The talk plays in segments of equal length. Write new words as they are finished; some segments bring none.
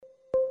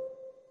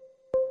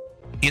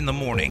In the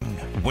morning,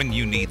 when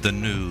you need the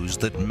news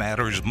that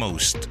matters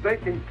most. They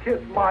can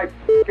kiss my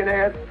f***ing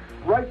ass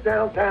right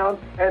downtown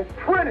and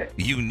print it.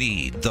 You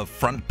need the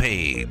front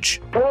page.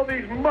 All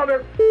these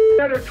mother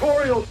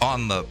editorials.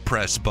 On the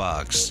press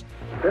box.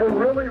 They're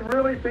really,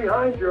 really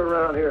behind you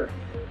around here.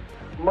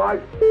 My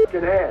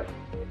f***ing ass.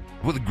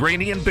 With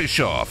Graney and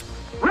Bischoff.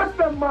 Rip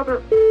them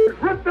mother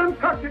rip them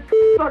cocky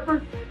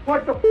suckers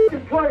like the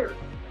f***ing players.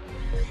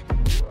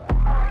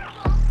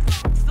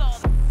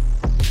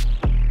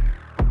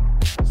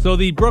 So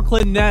the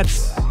Brooklyn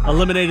Nets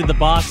eliminated the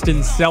Boston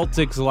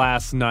Celtics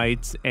last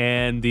night,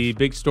 and the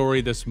big story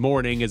this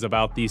morning is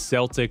about the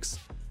Celtics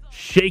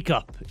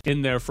shakeup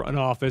in their front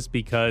office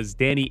because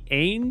Danny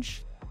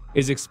Ainge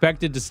is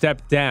expected to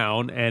step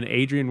down, and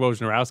Adrian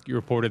Wojnarowski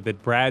reported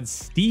that Brad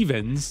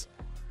Stevens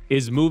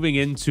is moving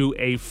into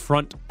a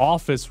front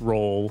office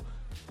role.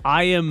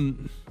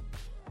 Ed,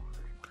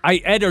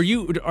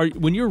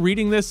 when you're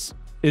reading this,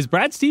 is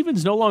Brad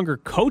Stevens no longer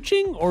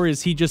coaching, or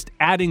is he just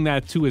adding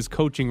that to his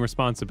coaching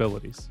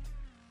responsibilities?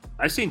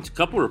 I've seen a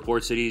couple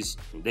reports that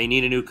they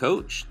need a new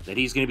coach, that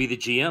he's going to be the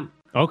GM.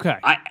 Okay.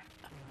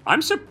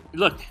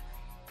 Look,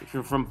 if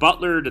you're from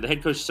Butler to the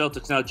head coach of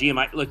Celtics, now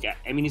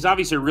GM, he's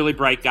obviously a really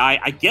bright guy.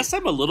 I guess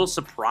I'm a little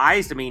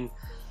surprised. I mean,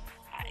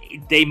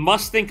 they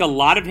must think a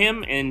lot of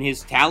him and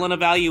his talent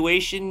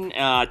evaluation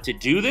to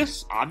do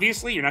this.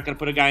 Obviously, you're not going to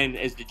put a guy in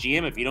as the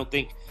GM if you don't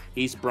think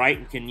he's bright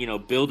and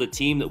can, build a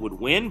team that would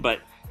win.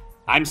 But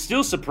I'm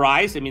still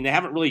surprised. I mean, they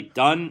haven't really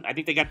done. I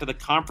think they got to the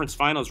conference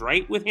finals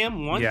right with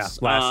him once. Yeah,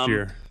 last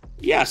year.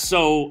 Yeah,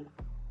 so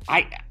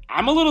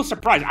I'm a little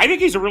surprised. I think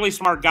he's a really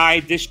smart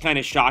guy. This kind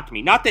of shocked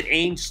me. Not that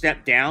Ainge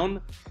stepped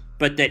down,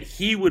 but that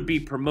he would be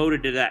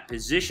promoted to that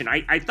position.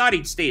 I thought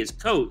he'd stay as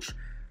coach,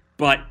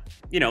 but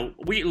we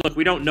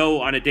don't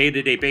know on a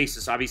day-to-day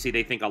basis. Obviously,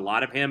 they think a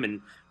lot of him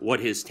and what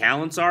his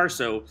talents are.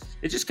 So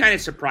it just kind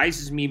of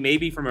surprises me,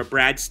 maybe from a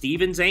Brad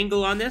Stevens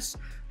angle on this.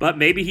 But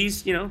maybe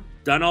he's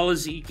done all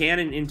as he can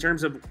in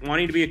terms of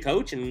wanting to be a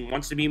coach and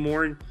wants to be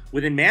more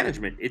within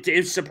management.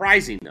 It's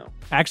surprising though.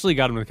 Actually,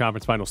 got him in the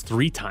conference finals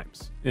 3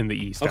 times in the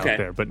East out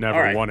there, but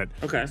never won it.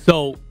 Okay.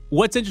 So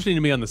what's interesting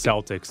to me on the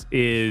Celtics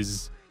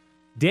is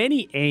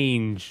Danny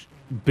Ainge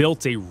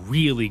built a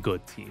really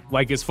good team.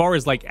 Like, as far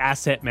as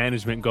asset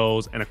management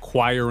goes and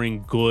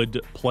acquiring good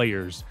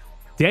players,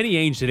 Danny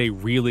Ainge did a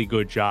really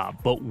good job.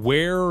 But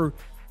where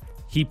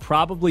he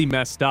probably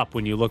messed up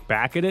when you look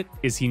back at it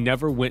is he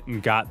never went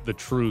and got the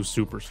true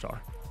superstar.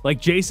 Like,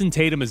 Jason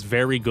Tatum is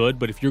very good,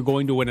 but if you're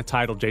going to win a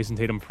title, Jason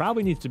Tatum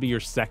probably needs to be your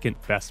second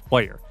best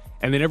player.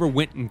 And they never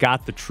went and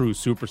got the true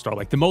superstar.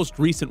 Like, the most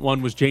recent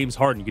one was James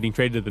Harden getting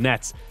traded to the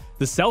Nets.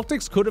 The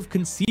Celtics could have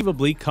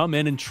conceivably come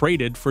in and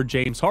traded for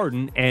James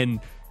Harden,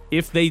 and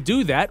if they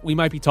do that, we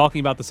might be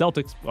talking about the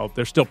Celtics. Well,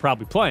 they're still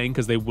probably playing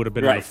because they would have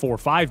been in a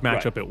 4-5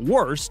 matchup at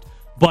worst,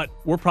 but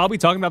we're probably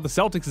talking about the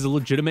Celtics as a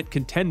legitimate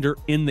contender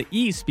in the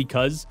East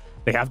because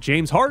they have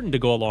James Harden to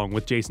go along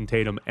with Jason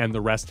Tatum and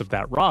the rest of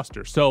that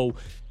roster. So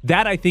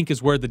that, I think,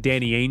 is where the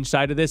Danny Ainge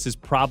side of this is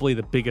probably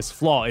the biggest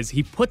flaw, is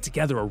he put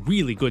together a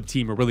really good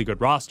team, a really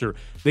good roster.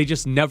 They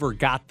just never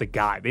got the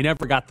guy. They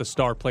never got the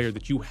star player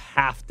that you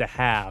have to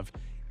have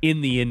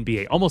in the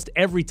NBA. Almost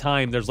every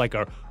time there's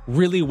a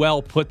really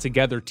well put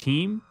together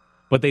team,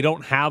 but they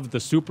don't have the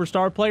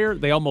superstar player,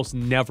 they almost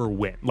never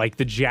win. Like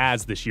the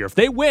Jazz this year. If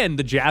they win,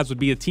 the Jazz would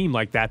be a team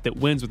like that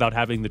wins without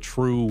having the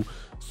true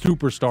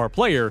superstar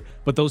player,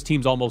 but those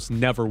teams almost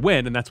never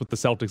win, and that's what the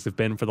Celtics have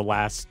been for the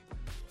last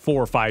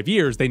 4 or 5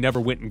 years. They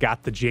never went and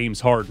got the James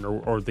Harden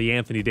or the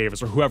Anthony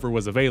Davis or whoever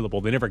was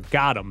available. They never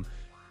got him,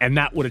 and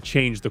that would have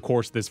changed the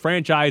course of this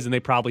franchise, and they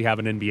probably have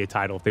an NBA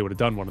title if they would have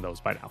done one of those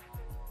by now.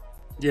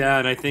 Yeah,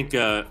 and I think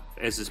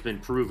as it's been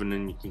proven,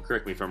 and you can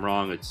correct me if I'm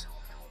wrong,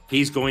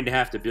 he's going to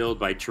have to build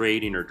by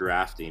trading or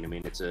drafting. I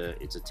mean, it's a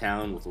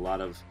town with a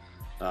lot of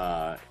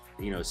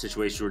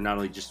situations where not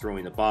only just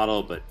throwing the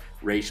bottle, but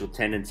racial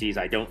tendencies.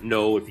 I don't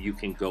know if you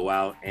can go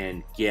out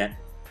and get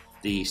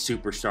the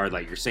superstar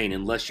like you're saying,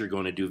 unless you're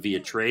going to do via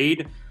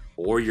trade,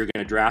 or you're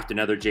going to draft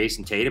another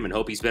Jason Tatum and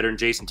hope he's better than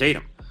Jason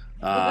Tatum.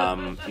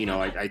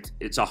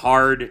 It's a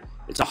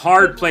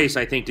hard place,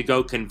 I think, to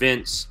go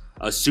convince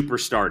a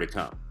superstar to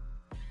come.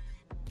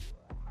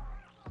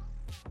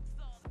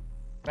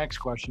 Next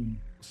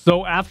question.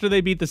 So after they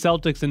beat the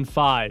Celtics in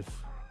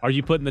 5, are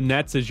you putting the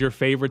Nets as your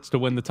favorites to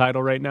win the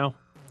title right now?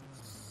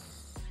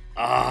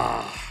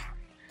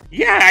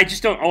 Yeah, I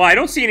just don't. I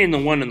don't see any in the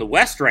one in the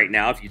West right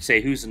now. If you'd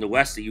say who's in the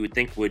West that you would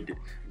think would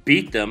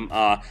beat them.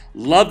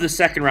 Love the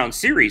second round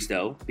series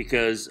though,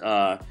 because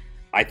I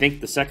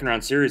think the second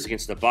round series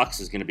against the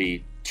Bucks is going to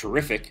be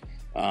terrific.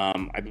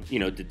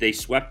 Did they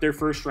swept their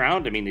first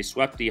round? I mean, they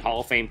swept the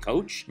Hall of Fame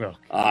coach.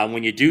 Yeah.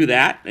 When you do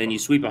that and you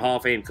sweep a Hall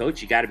of Fame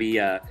coach, you got to be,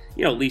 at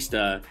least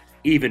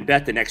even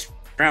bet the next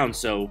round.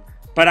 So,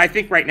 but I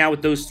think right now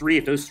with those three,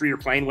 if those three are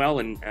playing well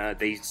and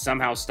they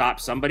somehow stop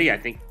somebody, I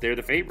think they're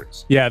the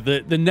favorites. Yeah,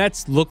 the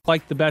Nets look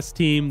like the best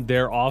team.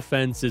 Their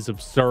offense is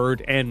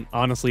absurd and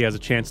honestly has a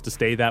chance to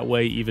stay that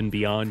way even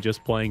beyond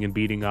just playing and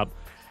beating up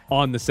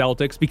on the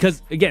Celtics.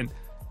 Because, again,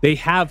 They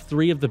have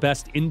three of the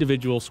best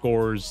individual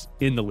scorers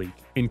in the league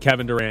in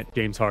Kevin Durant,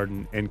 James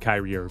Harden, and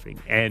Kyrie Irving.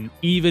 And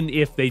even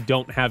if they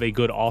don't have a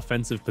good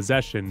offensive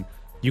possession,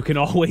 you can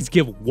always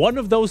give one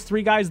of those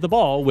three guys the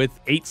ball with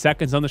 8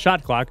 seconds on the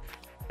shot clock,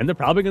 and they're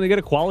probably going to get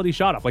a quality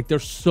shot off. Like, they're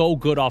so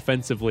good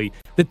offensively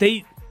that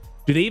do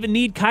they even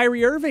need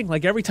Kyrie Irving?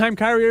 Like, every time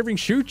Kyrie Irving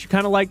shoots, you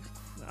kind of like,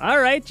 all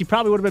right, you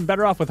probably would have been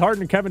better off with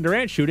Harden and Kevin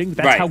Durant shooting.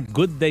 That's how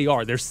good they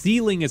are. Their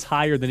ceiling is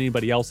higher than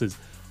anybody else's.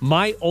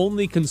 My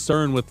only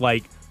concern with,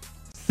 like,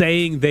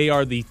 saying they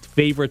are the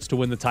favorites to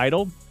win the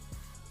title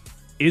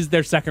is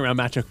their second round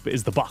matchup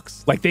is the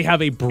Bucks. Like, they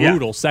have a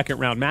brutal second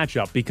round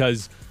matchup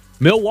because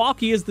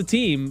Milwaukee is the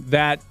team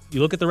that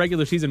you look at the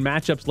regular season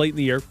matchups late in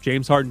the year.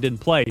 James Harden didn't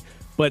play,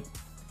 but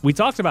we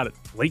talked about it.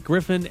 Blake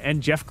Griffin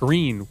and Jeff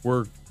Green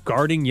were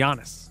guarding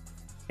Giannis,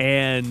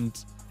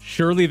 and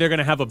surely they're going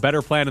to have a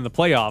better plan in the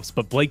playoffs,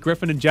 but Blake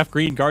Griffin and Jeff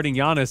Green guarding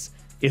Giannis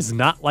is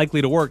not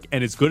likely to work.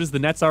 And as good as the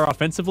Nets are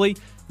offensively,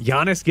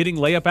 Giannis getting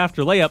layup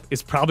after layup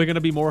is probably going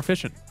to be more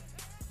efficient.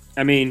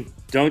 I mean,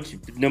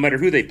 no matter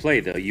who they play,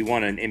 though, you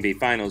want an NBA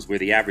Finals where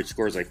the average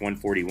score is like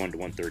 141 to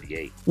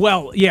 138.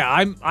 Well, yeah,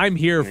 I'm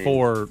here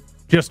for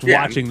just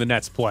watching the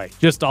Nets play.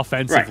 Just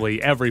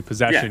offensively, every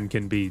possession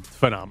can be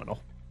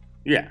phenomenal.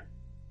 Yeah.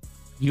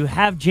 You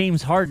have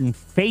James Harden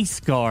face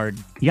guard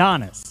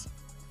Giannis.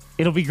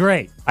 It'll be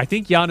great. I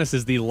think Giannis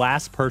is the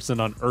last person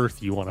on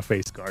earth you want to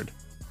face guard.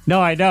 No,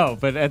 I know,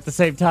 but at the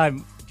same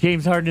time,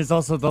 James Harden is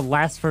also the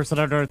last person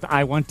on earth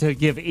I want to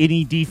give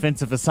any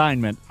defensive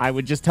assignment. I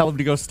would just tell him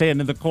to go stand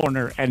in the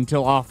corner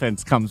until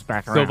offense comes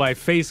back around. So by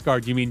face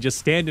guard, you mean just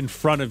stand in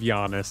front of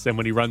Giannis, and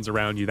when he runs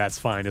around you, that's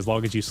fine, as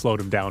long as you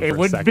slowed him down for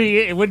a second.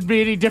 It wouldn't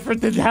be any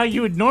different than how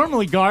you would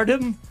normally guard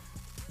him.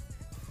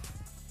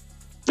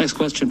 Next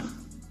question.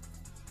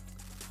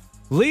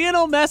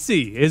 Lionel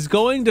Messi is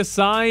going to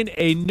sign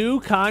a new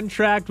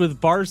contract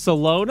with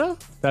Barcelona.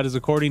 That is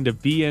according to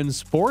BN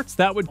Sports.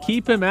 That would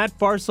keep him at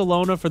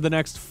Barcelona for the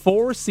next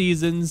 4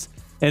 seasons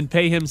and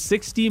pay him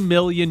 60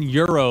 million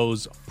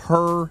euros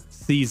per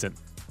season.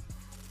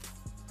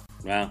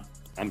 Well,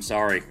 I'm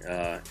sorry.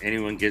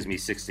 Anyone gives me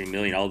 60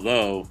 million,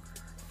 although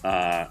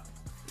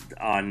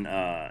on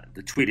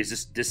the tweet,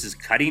 this is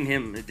cutting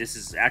him. This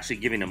is actually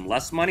giving him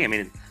less money. I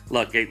mean,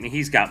 look,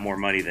 he's got more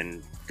money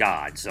than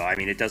God, so I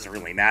mean, it doesn't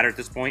really matter at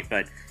this point.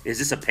 But is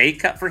this a pay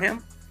cut for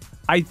him?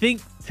 I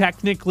think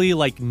technically,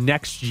 like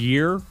next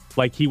year,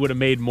 like he would have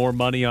made more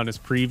money on his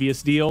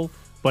previous deal,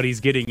 but he's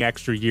getting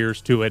extra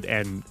years to it,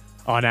 and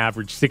on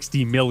average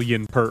 60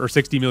 million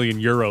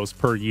euros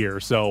per year.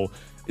 So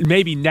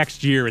maybe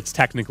next year it's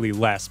technically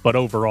less, but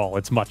overall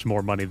it's much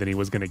more money than he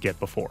was going to get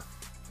before.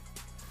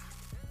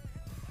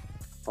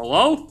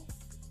 Hello?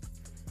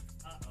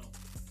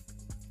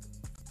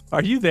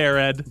 Are you there,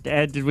 Ed?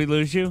 Ed, did we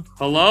lose you?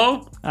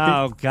 Hello?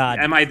 Oh, God.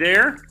 Am I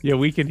there? Yeah,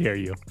 we can hear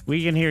you.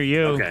 We can hear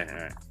you. Okay, all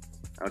right.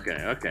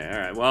 Okay, all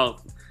right.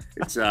 Well,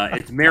 it's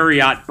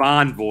Marriott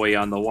Bonvoy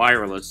on the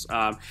wireless.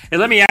 Hey,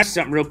 let me ask you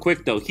something real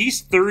quick, though. He's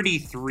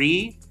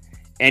 33,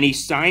 and he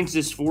signs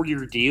this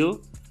 4-year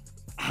deal.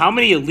 How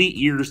many elite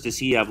years does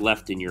he have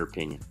left, in your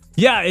opinion?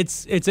 Yeah,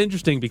 it's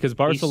interesting because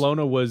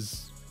Barcelona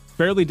was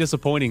fairly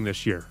disappointing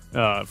this year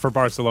for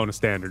Barcelona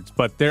standards,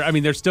 but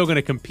they're still going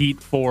to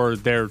compete for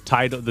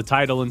the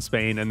title in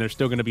Spain, and they're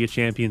still going to be a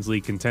Champions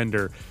League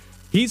contender.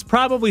 He's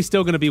probably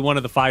still going to be one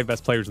of the 5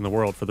 best players in the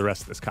world for the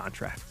rest of this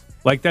contract.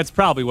 Like, that's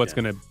probably what's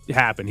going to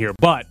happen here.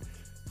 But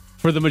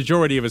for the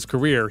majority of his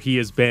career, he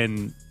has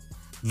been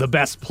the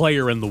best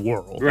player in the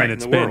world, right,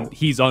 and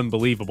he's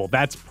unbelievable.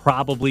 That's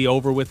probably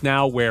over with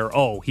now, where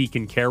he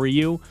can carry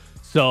you.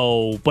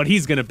 So, but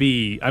he's going to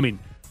be,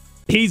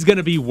 he's going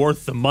to be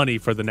worth the money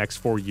for the next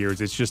 4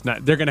 years. It's just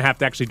not, they're going to have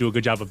to actually do a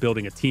good job of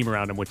building a team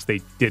around him, which they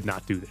did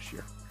not do this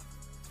year.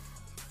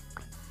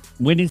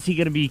 When is he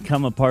going to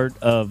become a part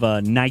of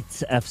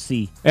Knights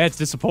FC? It's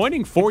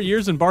disappointing. 4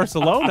 years in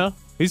Barcelona.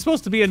 He's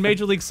supposed to be in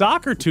Major League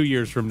Soccer 2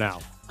 years from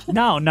now.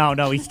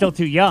 No. He's still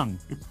too young.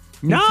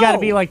 No. He's got to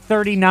be like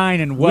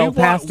 39 and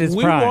past his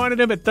prime. We wanted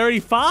him at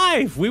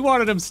 35. We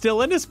wanted him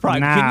still in his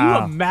prime. Nah. Can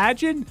you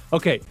imagine?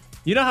 Okay,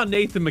 you know how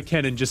Nathan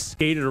McKinnon just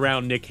skated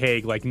around Nick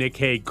Hague like Nick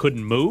Hague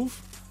couldn't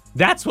move?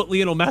 That's what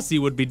Lionel Messi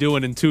would be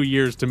doing in 2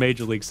 years to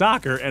Major League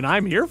Soccer, and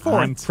I'm here for it.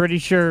 I'm pretty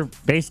sure,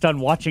 based on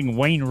watching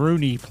Wayne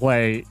Rooney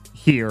play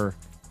here,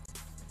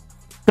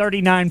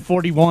 39,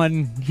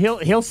 41,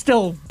 he'll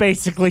still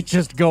basically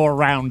just go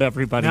around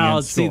everybody.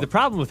 No, see, the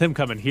problem with him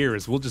coming here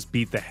is we'll just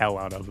beat the hell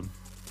out of him.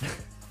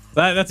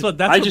 That's what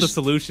the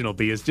solution will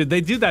be. Is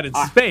they do that in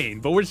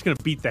Spain, but we're just going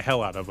to beat the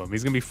hell out of him.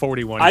 He's going to be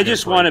 41.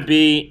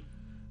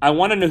 I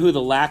want to know who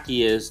the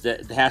lackey is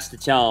that has to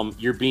tell him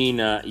you're being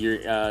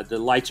the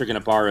lights are going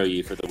to borrow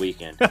you for the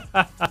weekend.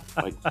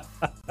 Like,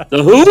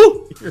 the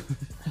who?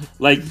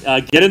 Like,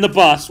 get in the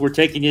bus. We're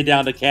taking you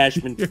down to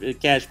Cashman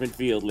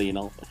Field,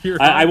 Lionel.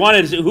 I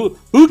wanted to,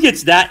 who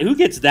gets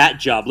that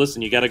job?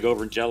 Listen, you got to go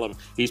over and tell him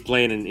he's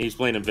playing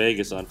in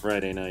Vegas on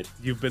Friday night.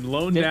 You've been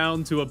loaned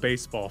down to a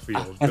baseball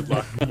field. Good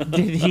luck.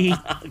 Did he?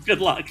 Good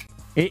luck.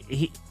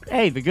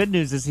 Hey, the good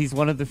news is he's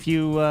one of the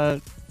few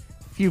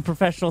few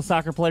professional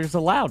soccer players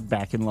allowed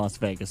back in Las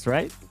Vegas,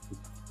 right?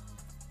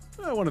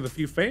 One of the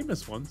few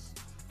famous ones.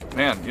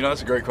 Man,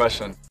 that's a great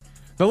question.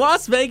 The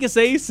Las Vegas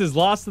Aces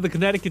lost to the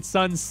Connecticut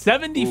Sun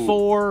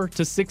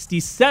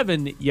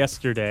 74-67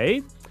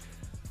 yesterday.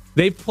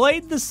 They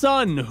played the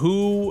Sun,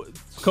 who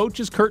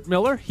coaches Kurt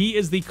Miller. He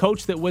is the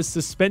coach that was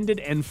suspended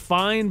and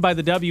fined by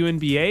the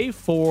WNBA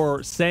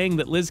for saying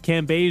that Liz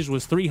Cambage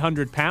was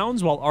 300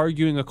 pounds while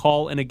arguing a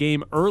call in a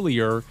game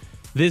earlier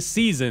this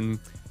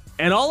season.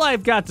 And all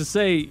I've got to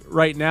say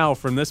right now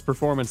from this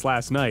performance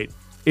last night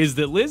is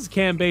that Liz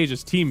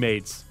Cambage's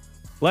teammates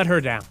let her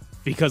down,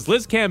 because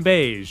Liz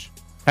Cambage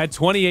had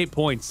 28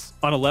 points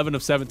on 11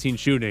 of 17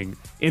 shooting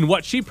in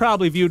what she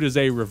probably viewed as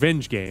a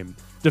revenge game.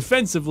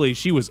 Defensively,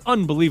 she was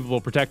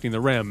unbelievable protecting the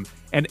rim,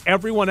 and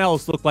everyone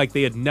else looked like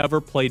they had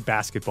never played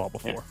basketball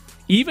before.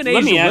 Even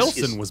Asia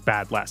Wilson was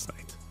bad last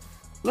night.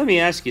 Let me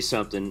ask you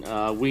something.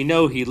 We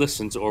know he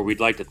listens, or we'd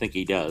like to think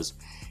he does.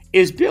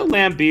 Is Bill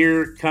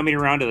Laimbeer coming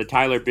around to the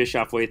Tyler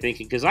Bischoff way of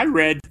thinking? Because I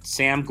read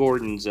Sam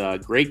Gordon's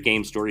great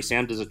game story.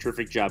 Sam does a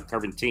terrific job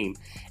covering the team.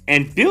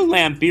 And Bill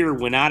Laimbeer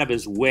went out of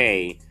his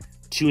way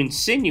to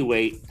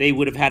insinuate they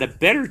would have had a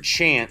better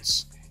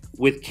chance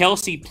with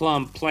Kelsey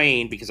Plum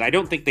playing, because I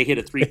don't think they hit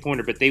a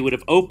three-pointer, but they would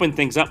have opened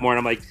things up more. And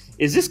I'm like,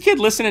 is this kid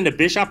listening to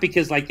Bischoff?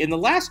 Because, in the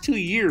last 2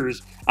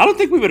 years, I don't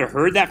think we would have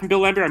heard that from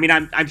Bill Laimbeer. I mean,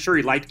 I'm sure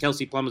he liked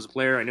Kelsey Plum as a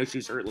player. I know she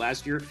was hurt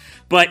last year.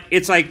 But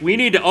it's like, we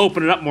need to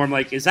open it up more. I'm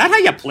like, is that how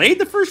you played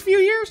the first few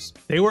years?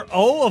 They were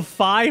 0 of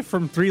 5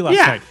 from 3 last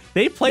night.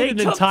 They played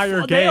an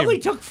entire game. They only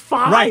took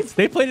 5? Right.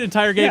 They played an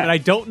entire game, and I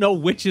don't know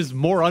which is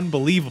more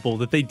unbelievable,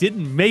 that they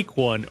didn't make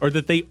one or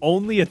that they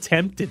only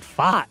attempted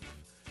 5.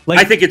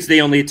 I think it's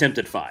they only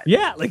attempted 5.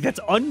 Yeah, that's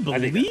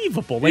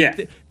unbelievable.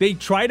 They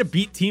try to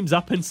beat teams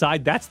up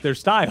inside. That's their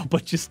style,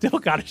 but you still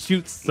got to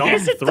shoot some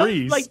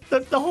threes.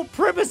 The whole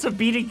premise of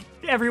beating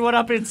everyone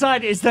up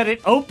inside is that it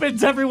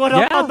opens everyone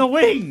up on the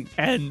wing.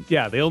 And,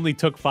 they only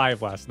took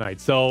 5 last night.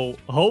 So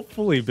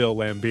hopefully Bill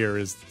Laimbeer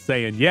is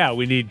saying,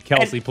 we need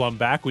Kelsey Plum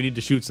back. We need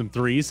to shoot some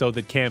threes so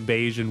that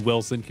Cambage and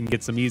Wilson can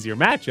get some easier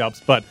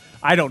matchups. But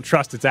I don't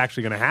trust it's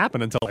actually going to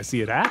happen until I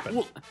see it happen.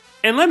 Well,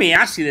 and let me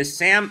ask you this,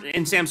 Sam.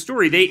 In Sam's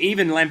story,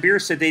 Laimbeer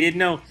said they didn't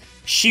know.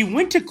 She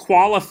went to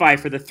qualify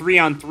for the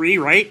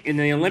 3-on-3, right, in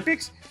the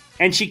Olympics,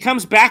 and she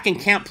comes back and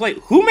can't play.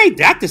 Who made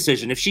that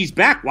decision? If she's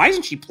back, why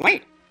isn't she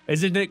playing?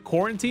 Isn't it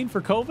quarantine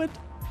for COVID?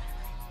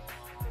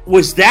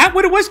 Was that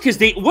what it was?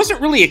 Because it wasn't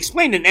really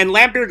explained. And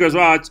Laimbeer goes,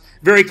 it's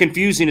very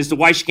confusing as to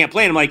why she can't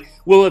play. And I'm like,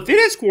 well, if it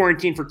is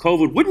quarantine for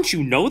COVID, wouldn't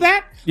you know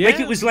that? Yeah.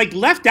 It was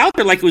left out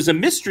there like it was a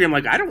mystery. I'm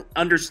like, I don't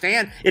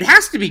understand. It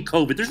has to be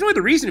COVID. There's no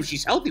other reason if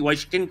she's healthy why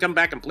she didn't come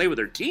back and play with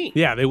her team.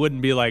 Yeah, they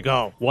wouldn't be like,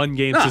 1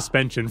 game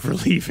suspension for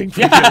leaving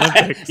from the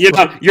Olympics.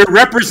 You're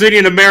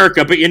representing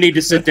America, but you need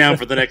to sit down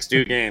for the next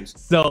 2 games.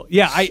 So,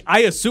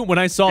 I assume when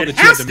I saw that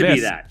she had to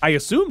miss, I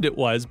assumed it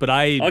was, but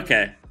I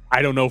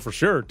don't know for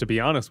sure, to be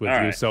honest with you.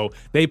 Right. So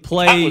they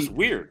play. That was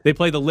weird. They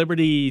play the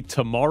Liberty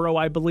tomorrow,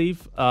 I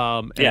believe.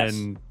 Yes.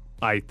 And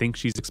I think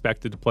she's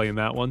expected to play in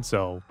that one.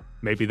 So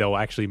maybe they'll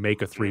actually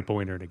make a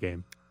 3-pointer in a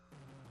game.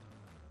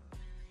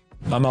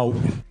 I'm out.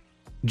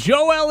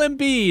 Joel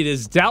Embiid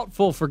is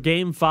doubtful for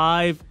Game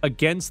 5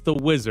 against the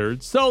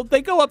Wizards. So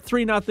they go up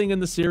 3-0 in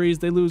the series.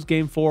 They lose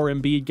Game 4.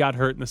 Embiid got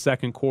hurt in the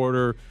second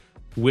quarter.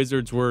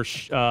 Wizards were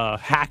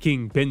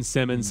hacking Ben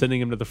Simmons,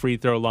 sending him to the free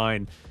throw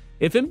line.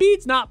 If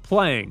Embiid's not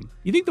playing,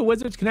 you think the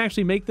Wizards can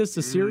actually make this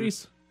a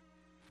series?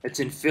 It's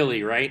in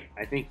Philly, right?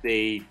 I think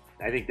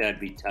that'd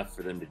be tough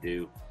for them to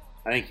do.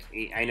 I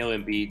know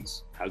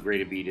how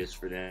great Embiid is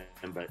for them,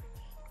 but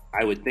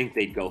I would think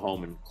they'd go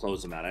home and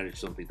close them out. I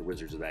just don't think the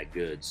Wizards are that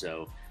good.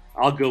 So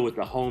I'll go with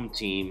the home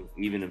team,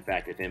 even in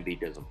fact if Embiid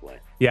doesn't play.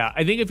 Yeah,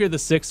 I think if you're the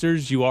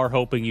Sixers, you are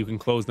hoping you can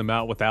close them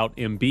out without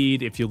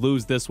Embiid. If you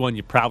lose this one,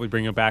 you probably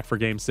bring him back for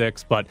Game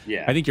 6. But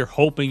I think you're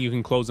hoping you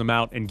can close them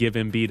out and give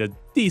Embiid a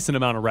decent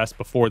amount of rest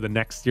before the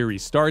next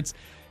series starts.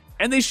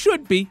 And they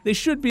should be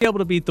able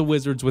to beat the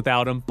Wizards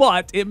without him.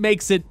 But it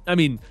makes it,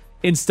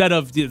 instead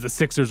of the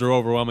Sixers are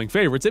overwhelming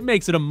favorites, it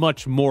makes it a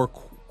much more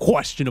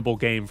questionable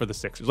game for the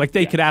Sixers.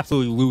 They could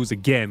absolutely lose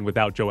again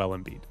without Joel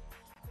Embiid.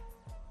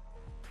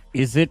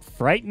 Is it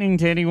frightening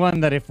to anyone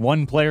that if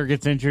one player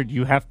gets injured,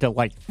 you have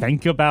to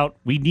think about,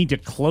 we need to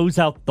close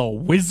out the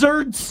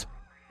Wizards?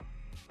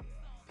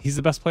 He's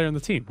the best player on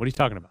the team. What are you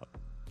talking about?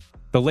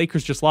 The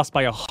Lakers just lost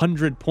by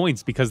 100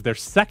 points because their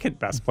second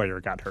best player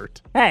got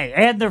hurt. Hey,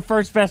 and their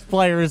first best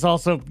player is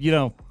also,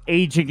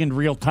 aging in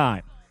real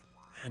time.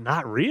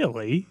 Not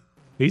really.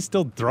 He's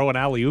still throwing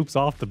alley-oops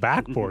off the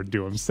backboard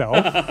to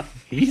himself.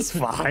 He's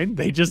fine.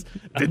 They just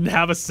didn't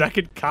have a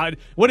second.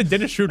 What did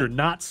Dennis Schroeder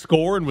not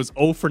score and was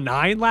 0 for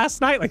 9 last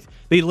night?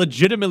 They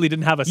legitimately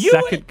didn't have a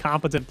second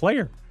competent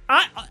player.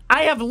 I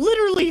have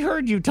literally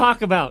heard you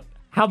talk about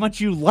how much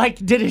you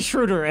like Dennis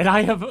Schroeder, and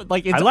I have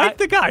I like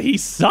the guy. He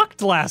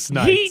sucked last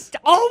night. He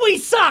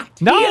always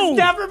sucked. No. He has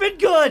never been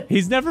good.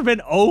 He's never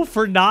been 0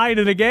 for 9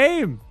 in a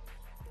game.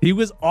 He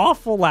was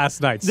awful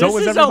last night. So This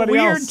was is a everybody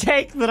weird else.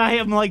 take that I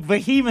am like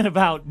vehement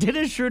about.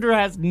 Dennis Schroeder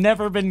has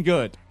never been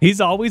good.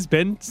 He's always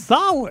been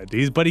solid.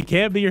 But he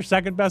can't be your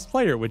second best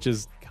player, which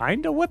is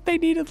kind of what they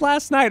needed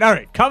last night. All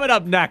right, coming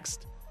up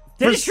next.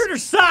 Dennis Schroeder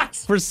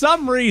sucks. For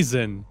some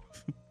reason,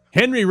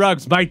 Henry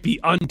Ruggs might be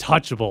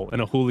untouchable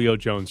in a Julio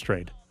Jones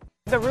trade.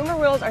 The rumor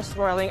wheels are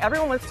swirling.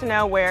 Everyone wants to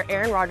know where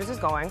Aaron Rodgers is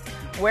going,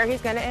 where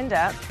he's going to end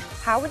up.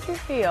 How would you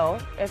feel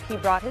if he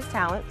brought his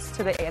talents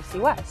to the AFC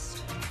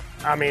West?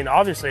 I mean,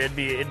 obviously, it'd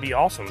be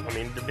awesome. I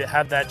mean, to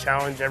have that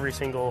challenge every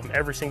single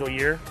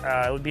year,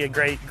 it would be a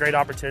great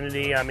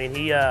opportunity. I mean,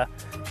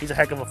 he's a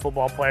heck of a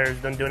football player. He's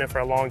been doing it for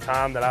a long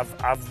time that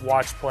I've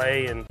watched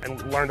play and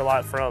learned a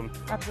lot from.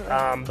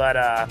 Absolutely.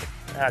 But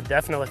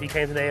definitely, if he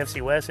came to the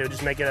AFC West, it would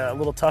just make it a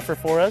little tougher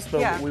for us.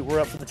 But Yeah. we're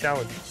up for the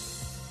challenge.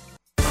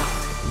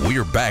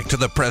 We're back to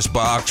the press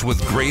box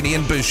with Grady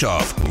and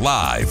Bischoff,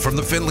 live from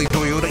the Findlay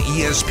Toyota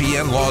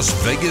ESPN Las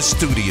Vegas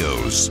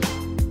studios.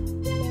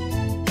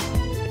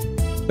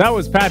 That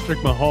was Patrick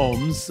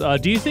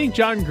Mahomes. Do you think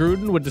John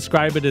Gruden would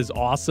describe it as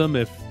awesome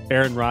if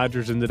Aaron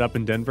Rodgers ended up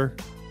in Denver?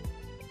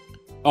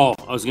 Oh,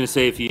 I was going to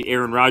say if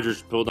Aaron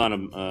Rodgers pulled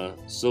on a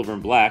silver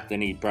and black,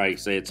 then he'd probably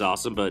say it's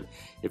awesome. But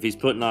if he's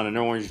putting on an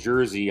orange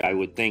jersey, I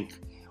would think,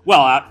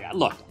 well,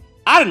 look,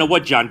 I don't know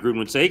what John Gruden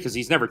would say because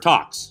he's never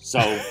talks. So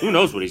who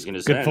knows what he's going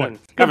to say. Good point.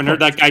 I haven't heard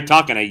that guy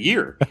talk in a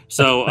year.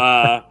 So,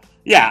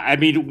 yeah, I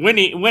mean, when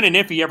and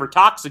if he ever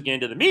talks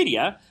again to the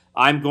media,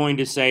 I'm going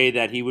to say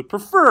that he would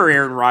prefer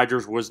Aaron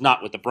Rodgers was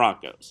not with the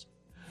Broncos.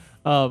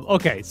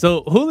 Okay,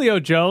 so Julio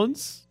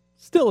Jones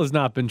still has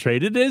not been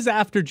traded. It is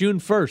after June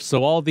 1st,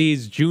 so all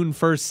these June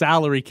 1st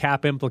salary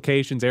cap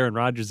implications, Aaron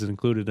Rodgers is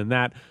included in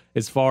that,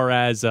 as far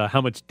as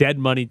how much dead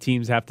money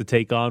teams have to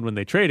take on when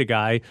they trade a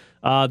guy.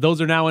 Those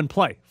are now in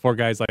play for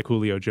guys like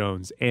Julio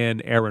Jones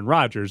and Aaron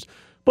Rodgers.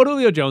 But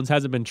Julio Jones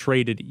hasn't been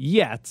traded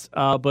yet.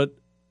 But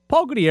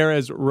Paul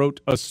Gutierrez wrote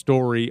a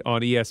story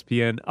on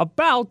ESPN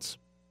about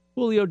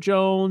Julio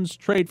Jones,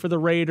 trade for the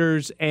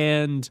Raiders,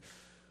 and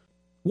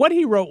what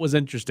he wrote was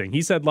interesting.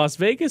 He said Las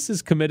Vegas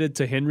is committed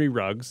to Henry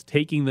Ruggs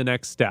taking the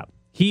next step.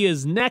 He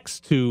is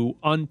next to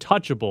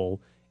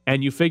untouchable,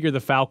 and you figure the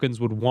Falcons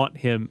would want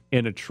him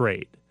in a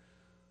trade.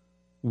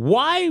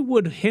 Why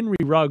would Henry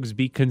Ruggs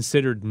be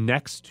considered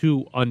next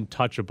to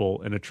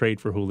untouchable in a trade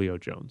for Julio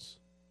Jones?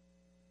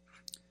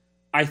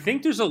 I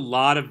think there's a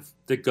lot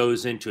that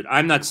goes into it.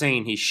 I'm not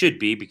saying he should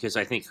be because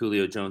I think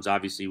Julio Jones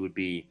obviously would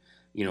be,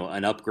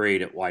 an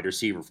upgrade at wide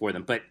receiver for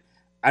them. But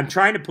I'm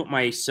trying to put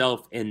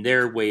myself in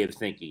their way of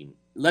thinking.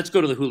 Let's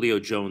go to the Julio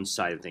Jones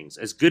side of things.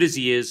 As good as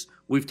he is,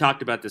 we've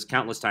talked about this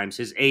countless times,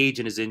 his age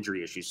and his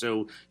injury issues.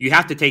 So you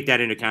have to take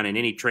that into account in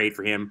any trade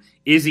for him.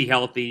 Is he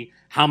healthy?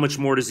 How much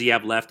more does he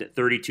have left at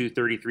 32,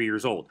 33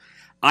 years old?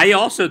 I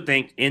also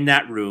think in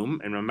that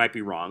room, and I might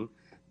be wrong,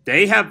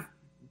 they have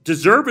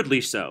deservedly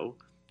so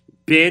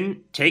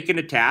been taken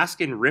to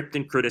task and ripped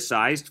and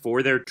criticized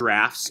for their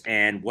drafts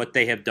and what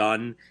they have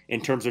done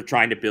in terms of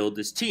trying to build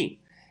this team.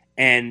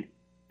 And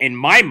in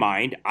my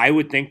mind, I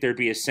would think there'd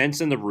be a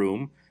sense in the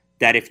room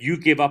that if you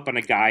give up on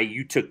a guy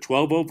you took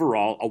 12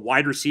 overall, a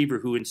wide receiver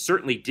who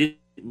certainly did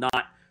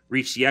not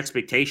reach the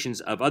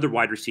expectations of other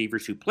wide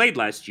receivers who played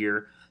last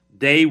year,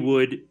 they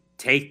would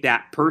take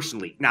that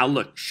personally. Now,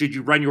 look, should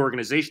you run your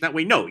organization that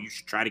way? No, you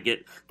should try to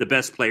get the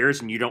best players,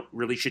 and you don't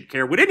really should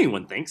care what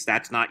anyone thinks.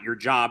 That's not your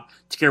job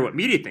to care what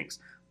media thinks.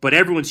 But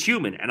everyone's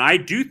human, and I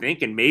do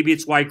think, and maybe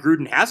it's why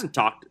Gruden hasn't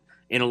talked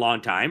in a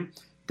long time,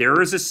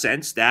 there is a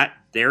sense that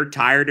they're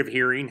tired of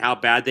hearing how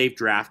bad they've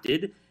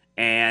drafted,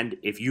 and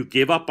if you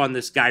give up on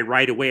this guy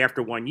right away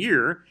after 1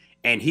 year,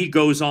 and he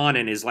goes on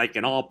and is like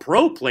an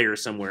all-pro player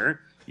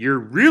somewhere, you're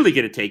really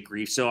going to take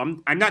grief. So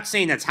I'm not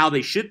saying that's how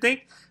they should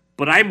think,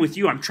 but I'm with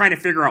you. I'm trying to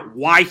figure out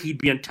why he'd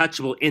be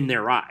untouchable in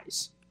their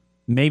eyes.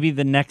 Maybe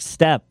the next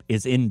step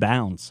is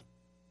inbounds.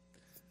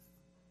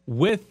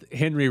 With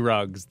Henry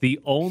Ruggs, the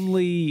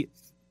only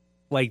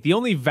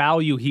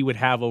value he would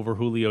have over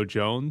Julio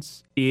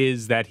Jones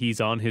is that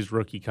he's on his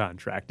rookie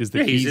contract, is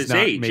that he's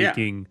not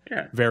making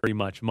very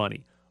much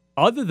money.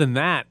 Other than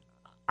that,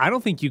 I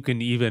don't think you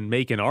can even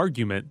make an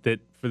argument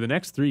that for the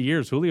next 3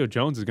 years, Julio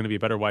Jones is going to be a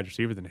better wide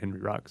receiver than Henry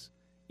Ruggs.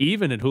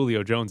 Even at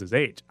Julio Jones'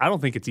 age, I don't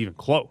think it's even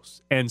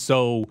close. And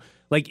so,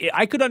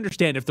 I could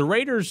understand if the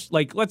Raiders,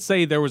 let's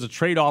say there was a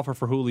trade offer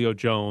for Julio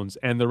Jones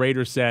and the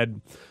Raiders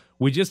said,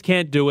 we just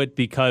can't do it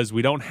because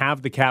we don't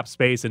have the cap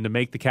space, and to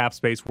make the cap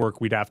space work,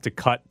 we'd have to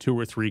cut 2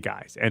 or 3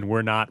 guys, and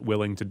we're not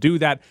willing to do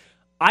that.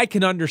 I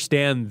can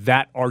understand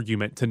that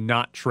argument to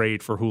not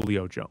trade for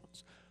Julio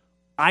Jones.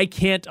 I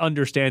can't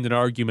understand an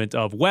argument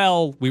of,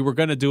 well, we were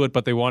going to do it,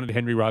 but they wanted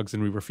Henry Ruggs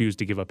and we refused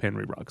to give up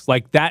Henry Ruggs.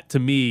 That to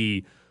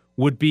me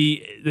would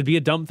be a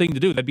dumb thing to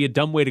do. That'd be a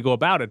dumb way to go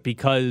about it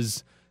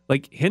because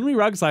Henry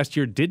Ruggs last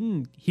year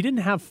didn't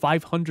have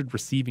 500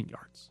 receiving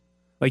yards.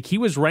 He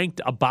was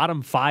ranked a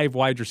bottom 5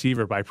 wide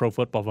receiver by Pro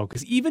Football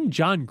Focus. Even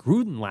John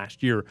Gruden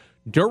last year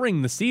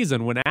during the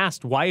season, when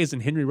asked why isn't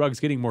Henry Ruggs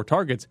getting more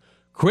targets,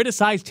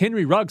 criticized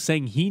Henry Ruggs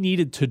saying he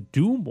needed to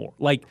do more.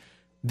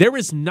 There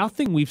is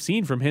nothing we've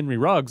seen from Henry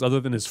Ruggs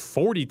other than his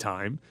 40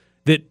 time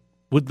that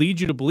would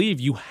lead you to believe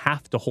you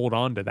have to hold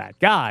on to that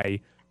guy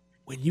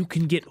when you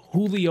can get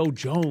Julio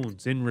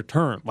Jones in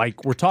return.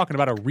 Like, we're talking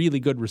about a really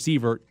good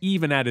receiver.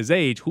 Even at his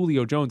age,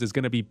 Julio Jones is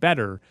going to be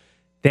better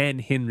than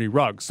Henry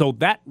Ruggs. So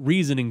that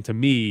reasoning to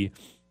me,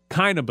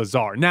 kind of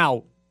bizarre.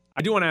 Now,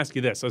 I do want to ask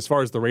you this as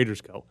far as the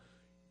Raiders go.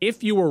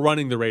 If you were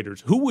running the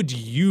Raiders, who would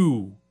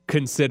you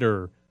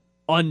consider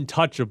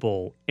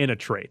untouchable in a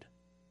trade?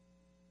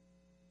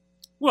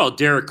 Well,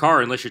 Derek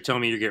Carr, unless you're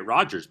telling me you get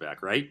Rodgers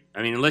back, right?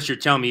 I mean, unless you're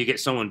telling me you get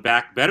someone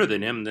back better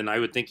than him, then I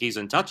would think he's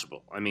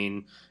untouchable. I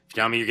mean, if you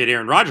tell me you get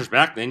Aaron Rodgers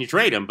back, then you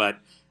trade him. But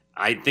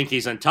I think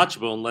he's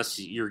untouchable unless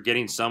you're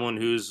getting someone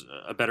who's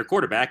a better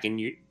quarterback, and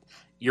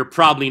you're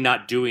probably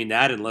not doing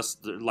that unless,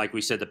 like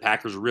we said, the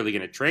Packers are really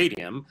going to trade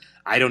him.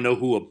 I don't know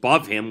who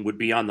above him would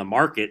be on the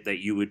market that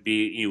you would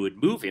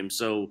move him.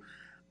 So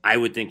I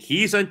would think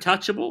he's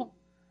untouchable.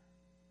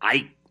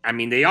 I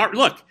mean, they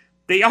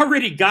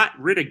already got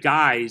rid of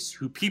guys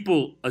who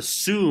people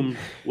assumed,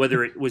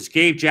 whether it was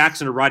Gabe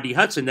Jackson or Rodney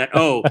Hudson, that,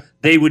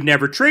 they would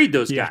never trade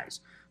those guys.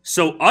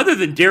 So other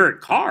than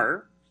Derek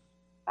Carr,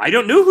 I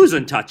don't know who's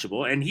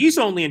untouchable, and he's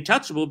only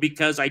untouchable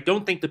because I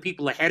don't think the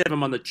people ahead of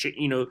him on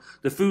the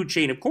the food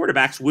chain of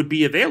quarterbacks would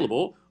be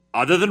available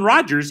other than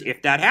Rodgers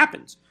if that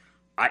happens.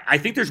 I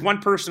think there's one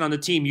person on the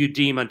team you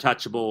deem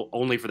untouchable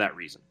only for that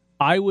reason.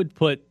 I would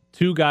put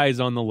two guys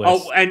on the list.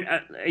 Oh, and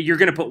you're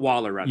going to put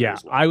Waller on there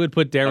as well. I would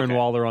put Darren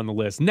Waller on the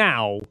list.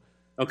 Now,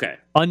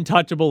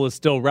 untouchable is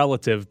still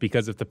relative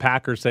because if the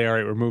Packers say, all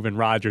right, we're moving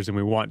Rodgers and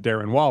we want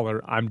Darren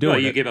Waller, I'm doing it.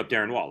 Well, you give up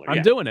Darren Waller.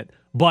 I'm doing it.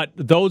 But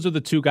those are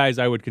the two guys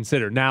I would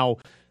consider. Now,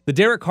 the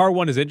Derek Carr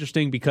one is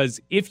interesting because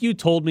if you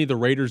told me the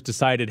Raiders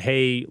decided,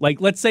 hey, like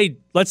let's say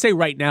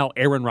right now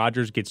Aaron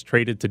Rodgers gets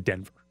traded to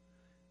Denver,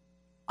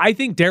 I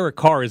think Derek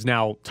Carr is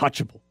now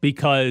touchable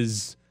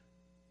because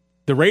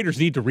the Raiders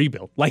need to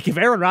rebuild. Like, if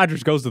Aaron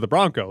Rodgers goes to the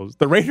Broncos,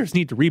 the Raiders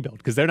need to rebuild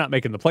because they're not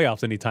making the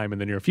playoffs anytime in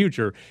the near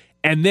future.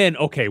 And then,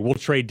 we'll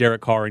trade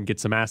Derek Carr and get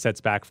some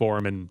assets back for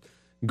him and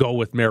go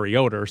with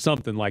Mariota or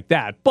something like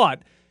that.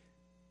 But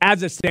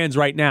as it stands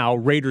right now,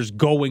 Raiders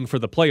going for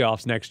the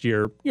playoffs next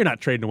year, you're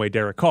not trading away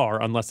Derek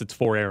Carr unless it's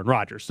for Aaron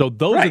Rodgers. So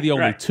those are the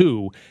only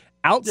two.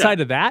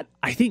 Outside of that,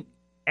 I think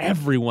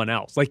everyone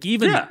else, like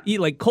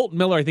like Colton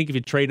Miller, I think if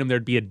you trade him,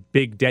 there'd be a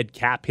big dead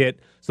cap hit.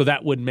 So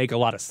that wouldn't make a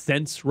lot of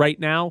sense right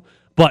now.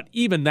 But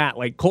even that,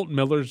 like Colton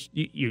Miller's,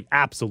 you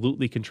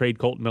absolutely can trade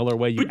Colton Miller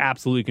away. You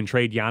absolutely can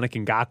trade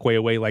Yannick Ngakoue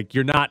away. Like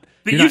you're not.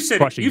 But you said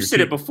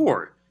it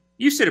before.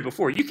 You said it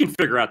before. You can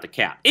figure out the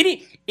cap.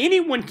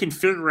 Anyone can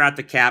figure out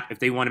the cap if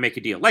they want to make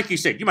a deal. Like you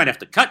said, you might have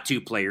to cut two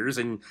players,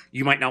 and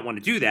you might not want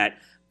to do that.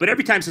 But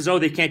every time it says,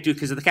 they can't do it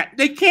because of the cap.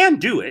 They can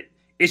do it.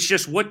 It's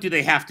just what do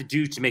they have to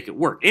do to make it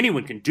work?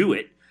 Anyone can do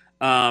it.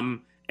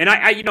 And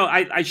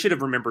I should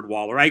have remembered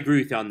Waller. I agree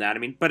with you on that. I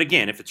mean, but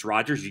again, if it's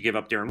Rodgers, you give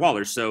up Darren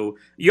Waller. So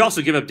you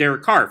also give up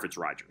Derek Carr if it's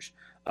Rodgers.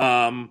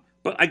 Was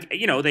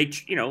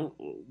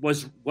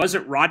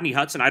it Rodney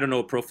Hudson? I don't know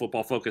what Pro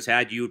Football Focus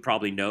had. You would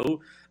probably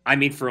know. I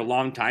mean, for a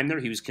long time there,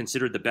 he was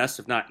considered the best,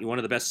 if not one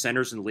of the best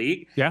centers in the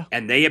league. Yeah.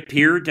 And they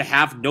appeared to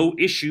have no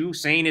issue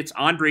saying it's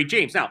Andre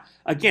James. Now,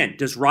 again,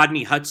 does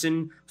Rodney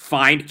Hudson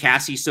find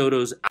Cassie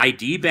Soto's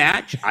ID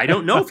badge? I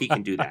don't know if he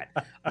can do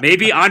that.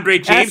 Maybe Andre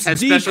James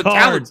has special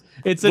talents.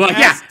 It's an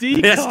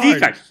SD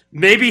card.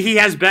 Maybe he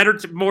has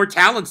more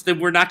talents than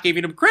we're not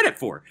giving him credit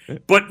for.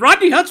 But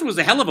Rodney Hudson was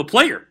a hell of a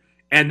player,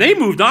 and they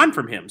moved on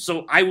from him.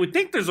 So I would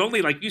think there's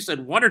only, like you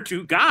said, one or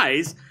two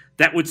guys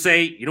that would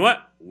say, you know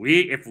what,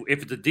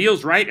 if the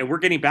deal's right and we're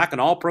getting back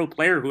an all-pro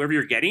player, whoever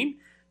you're getting,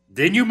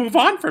 then you move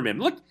on from him.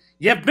 Look,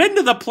 you've been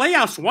to the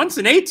playoffs once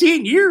in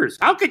 18 years.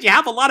 How could you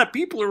have a lot of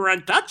people who are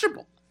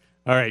untouchable?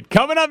 All right,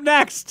 coming up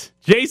next,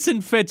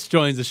 Jason Fitz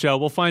joins the show.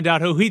 We'll find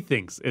out who he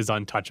thinks is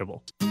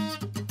untouchable.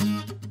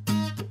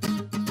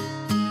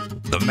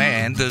 The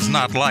man does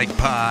not like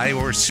pie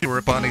or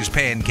syrup on his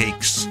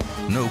pancakes.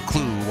 No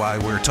clue why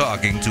we're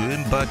talking to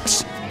him,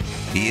 but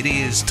it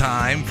is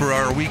time for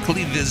our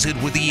weekly visit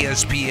with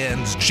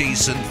ESPN's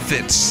Jason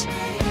Fitz.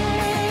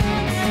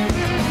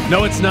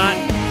 No, it's not.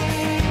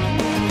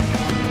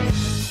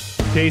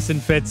 Jason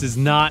Fitz is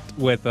not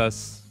with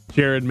us.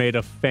 Jared made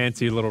a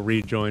fancy little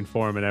rejoin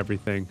for him and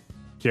everything.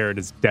 Jared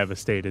is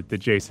devastated that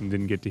Jason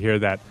didn't get to hear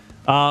that.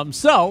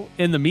 So,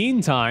 in the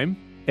meantime,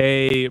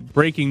 a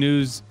breaking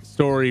news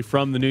story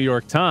from the New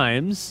York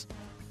Times.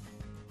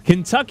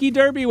 Kentucky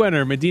Derby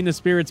winner Medina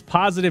Spirit's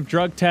positive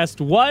drug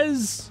test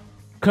was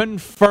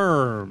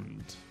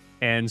confirmed.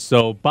 And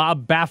so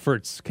Bob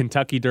Baffert's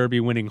Kentucky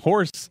Derby winning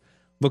horse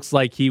looks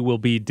like he will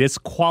be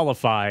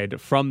disqualified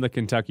from the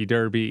Kentucky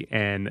Derby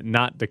and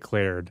not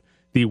declared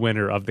the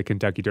winner of the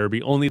Kentucky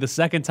Derby. Only the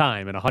second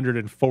time in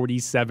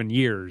 147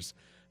 years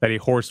that a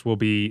horse will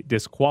be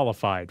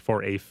disqualified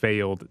for a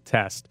failed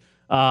test.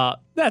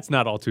 That's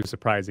not all too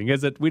surprising,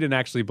 is it? We didn't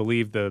actually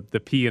believe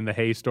the pea in the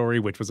hay story,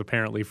 which was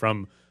apparently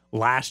from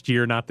last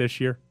year, not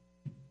this year.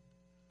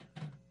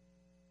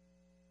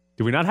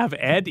 Do we not have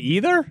Ed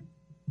either?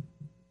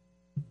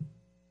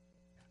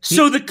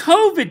 So the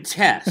COVID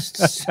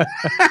tests,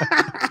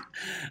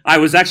 I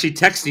was actually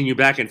texting you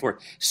back and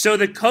forth. So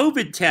the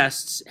COVID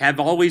tests have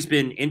always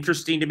been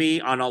interesting to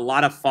me on a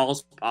lot of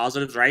false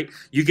positives, right?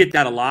 You get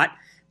that a lot.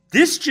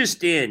 This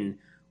just in,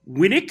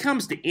 when it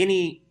comes to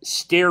any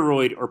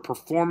steroid or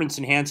performance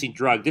enhancing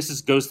drug,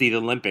 goes to the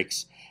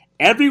Olympics.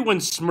 Everyone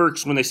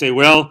smirks when they say,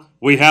 well,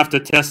 we have to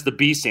test the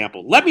B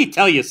sample. Let me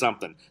tell you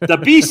something. The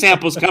B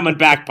sample's coming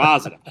back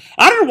positive.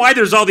 I don't know why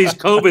there's all these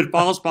COVID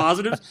false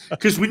positives,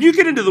 because when you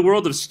get into the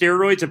world of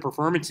steroids and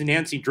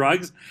performance-enhancing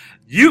drugs,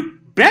 you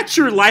bet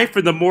your life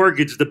for the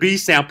mortgage the B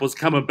sample's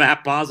coming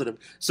back positive.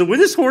 So when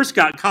this horse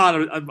got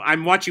caught,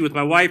 I'm watching with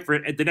my wife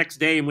the next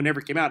day, and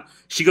whenever it came out,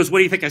 she goes, what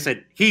do you think? I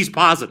said, he's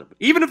positive.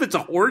 Even if it's a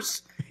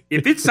horse,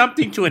 if it's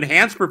something to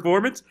enhance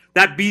performance,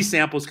 that B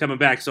sample's coming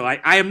back. So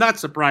I am not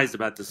surprised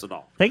about this at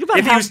all. Think about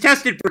if he was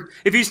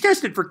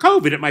tested for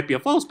COVID, it might be a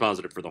false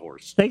positive for the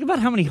horse. Think about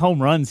how many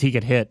home runs he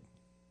could hit.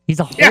 He's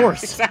a Yeah,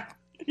 horse. exactly.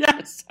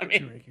 Yes, I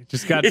mean,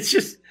 It's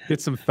just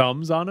get some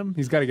thumbs on him.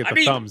 He's got to get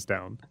the thumbs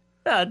down.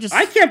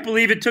 I can't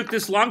believe it took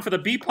this long for the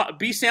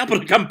B sample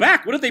to come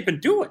back. What have they been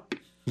doing?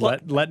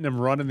 Letting him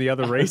run in the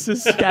other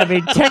races. I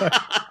mean,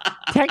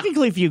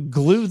 technically, if you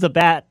glue the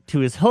bat to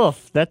his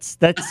hoof, that's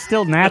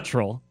still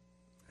natural.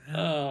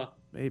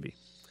 Maybe.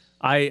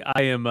 I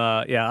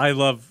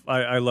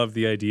love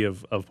the idea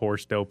of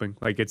horse doping.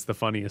 Like, it's the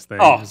funniest thing.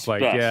 Oh, it's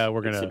like, best. yeah,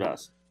 we're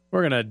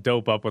gonna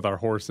dope up with our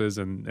horses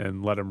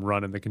and let him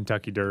run in the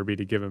Kentucky Derby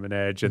to give him an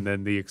edge, and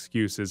then the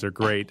excuses are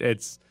great.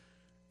 It's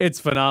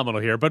phenomenal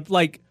here. But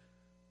like,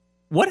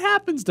 what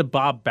happens to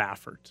Bob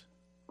Baffert?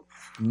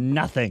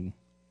 Nothing.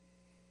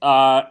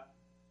 Yeah,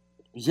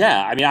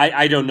 I mean,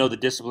 I don't know the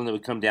discipline that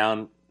would come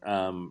down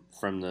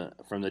from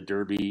the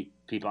Derby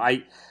people.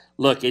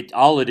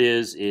 All it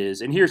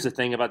is, and here's the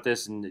thing about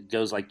this, and it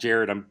goes like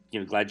Jared. I'm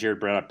glad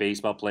Jared brought up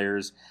baseball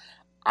players.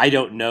 I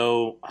don't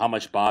know how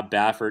much Bob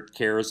Baffert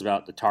cares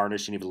about the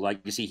tarnishing of the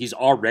legacy. He's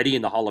already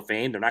in the Hall of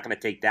Fame. They're not going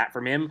to take that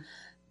from him.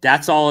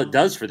 That's all it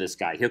does for this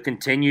guy. He'll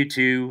continue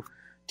to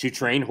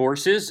train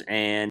horses,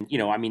 and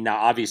now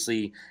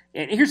obviously.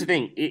 And here's the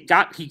thing: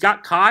 he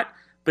got caught.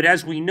 But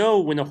as we know,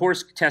 when the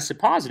horse tested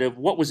positive,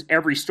 what was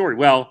every story?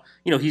 Well,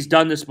 he's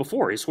done this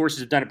before. His horses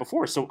have done it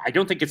before. So I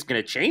don't think it's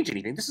going to change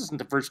anything. This isn't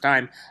the first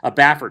time a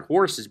Baffert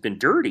horse has been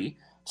dirty.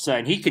 So,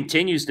 and he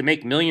continues to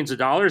make millions of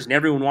dollars, and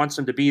everyone wants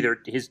him to be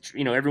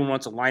everyone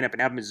wants to line up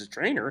and have him as a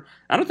trainer.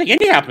 I don't think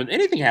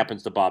anything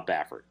happens to Bob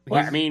Baffert.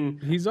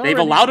 They've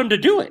allowed him to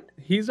do it.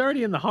 He's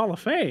already in the Hall of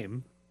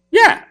Fame.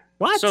 Yeah.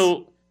 What?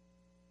 So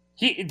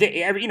he's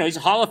a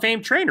Hall of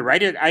Fame trainer,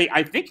 right?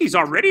 I think he's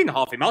already in the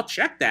Hall of Fame. I'll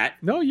check that.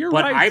 No, you're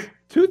right.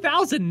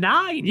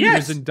 2009 he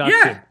was inducted.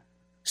 Yeah.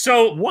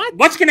 So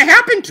what's going to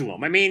happen to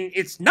him? I mean,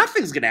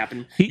 nothing's going to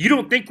happen. You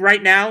don't think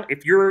right now,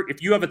 if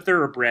you have a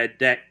thoroughbred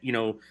that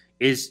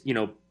is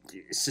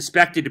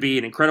suspected to be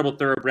an incredible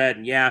thoroughbred,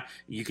 and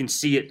you can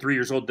see at 3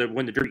 years old to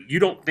win the Derby, you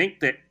don't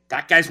think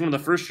that guy's one of the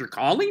first you're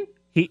calling?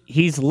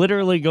 He's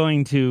literally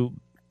going to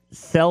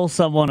sell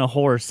someone a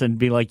horse and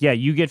be like, yeah,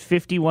 you get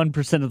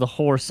 51% of the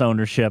horse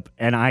ownership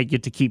and I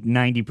get to keep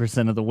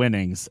 90% of the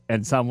winnings.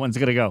 And someone's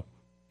going to go,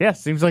 yeah,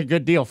 seems like a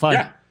good deal. Fine.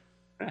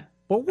 Yeah.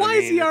 But why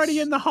is he already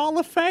in the Hall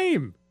of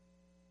Fame?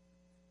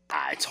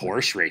 It's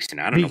horse racing.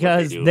 I don't know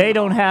because they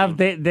don't have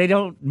they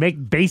don't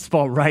make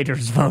baseball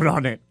writers vote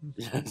on it.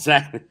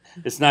 Exactly.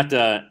 It's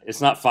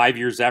not 5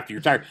 years after you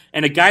retire.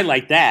 And a guy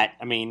like that,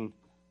 I mean,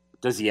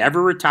 does he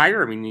ever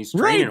retire? I mean, he's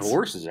training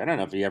horses. I don't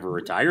know if he ever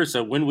retires.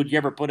 So when would you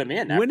ever put him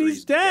in? When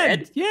he's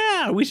dead.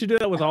 Yeah, we should do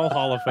that with all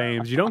Hall of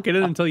Fames. You don't get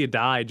it until you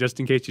die, just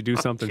in case you do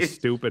something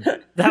stupid.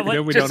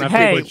 Then we don't have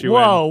to put you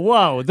in.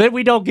 Whoa. Then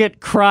we don't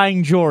get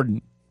crying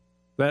Jordan.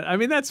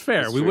 That's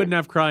fair. We wouldn't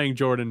have crying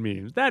Jordan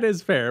memes. That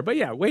is fair. But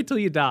yeah, wait till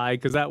you die,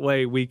 because that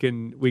way we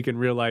can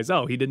realize,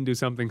 oh, he didn't do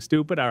something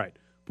stupid. All right,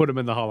 put him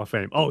in the Hall of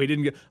Fame. Oh, he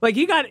didn't get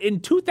he got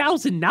in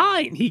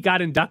 2009. He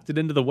got inducted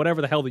into the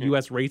whatever the hell the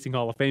U.S. Racing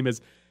Hall of Fame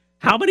is.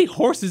 How many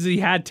horses he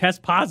had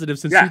test positive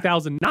since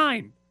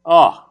 2009?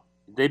 Oh,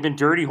 they've been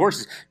dirty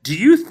horses. Do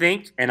you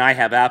think? And I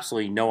have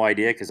absolutely no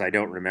idea because I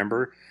don't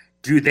remember.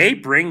 Do they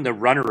bring the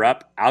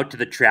runner-up out to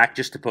the track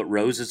just to put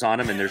roses on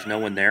him and there's no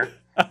one there?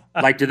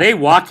 Do they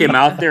walk him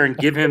out there and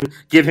give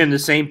him the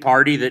same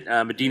party that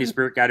Medina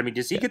Spirit got him?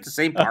 Does he get the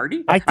same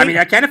party? I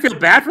kind of feel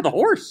bad for the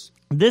horse.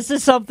 This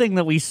is something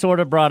that we sort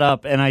of brought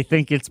up, and I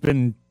think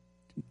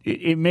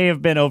it may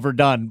have been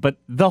overdone, but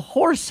the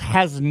horse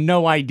has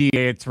no idea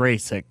it's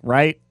racing,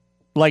 right?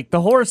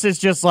 The horse is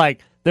just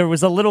there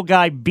was a little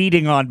guy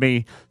beating on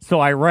me, so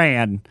I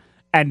ran,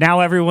 and now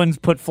everyone's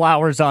put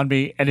flowers on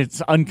me, and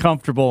it's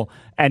uncomfortable,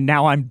 and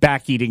now I'm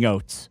back eating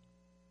oats.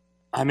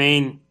 I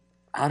mean,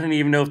 I don't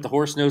even know if the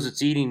horse knows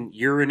it's eating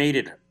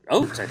urinated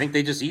oats. I think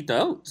they just eat the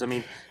oats. I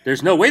mean,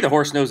 there's no way the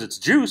horse knows it's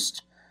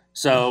juiced.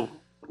 So,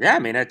 yeah, I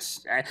mean,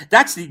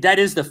 that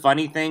is the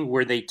funny thing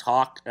where they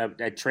talk,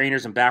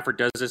 trainers, and Baffert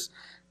does this.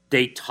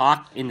 They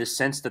talk in the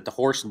sense that the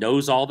horse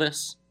knows all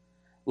this.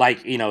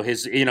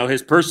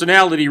 His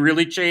personality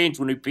really changed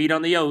when he peed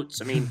on the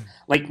oats. I mean,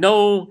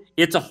 no,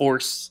 it's a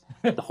horse.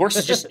 The horse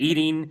is just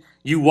eating.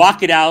 You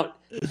walk it out.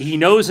 He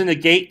knows in the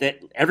gate that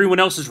everyone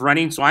else is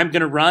running, so I'm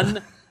going to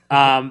run.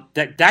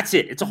 That's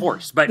it. It's a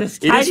horse. But This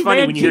it is tiny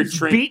funny man when you hear keeps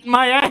beating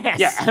my ass.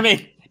 Yeah, I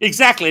mean,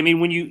 exactly. I mean,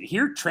 when you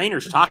hear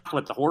trainers talk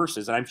about the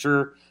horses, and I'm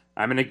sure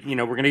we're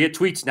gonna get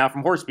tweets now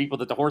from horse people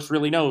that the horse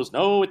really knows.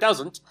 No, it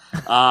doesn't.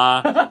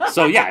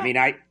 So yeah, I mean,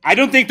 I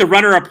don't think the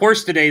runner-up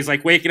horse today is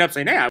like waking up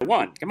saying, "Hey, I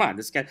won." Come on,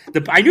 this guy.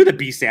 I knew the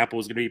B sample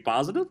was going to be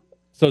positive.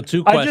 So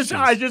 2 questions.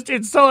 I just,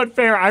 it's so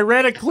unfair. I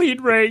ran a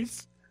clean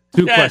race.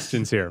 Two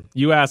questions here.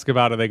 You ask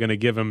about, are they going to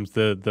give him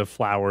the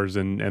flowers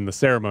and the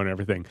ceremony and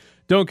everything?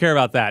 Don't care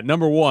about that.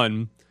 Number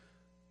one,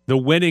 the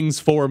winnings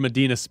for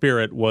Medina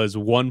Spirit was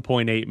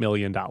 $1.8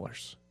 million.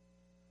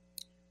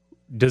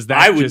 Does that?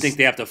 I would think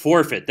they have to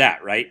forfeit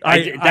that, right?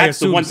 That's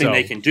the one thing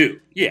they can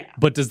do. Yeah.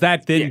 But does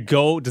that then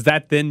does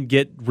that then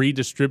get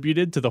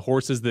redistributed to the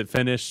horses that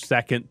finish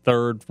second,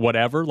 third,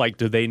 whatever? Like,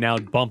 do they now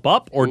bump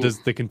up, or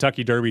does the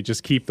Kentucky Derby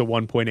just keep the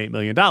 $1.8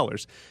 million?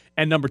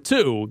 And number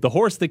two, the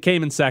horse that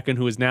came in second,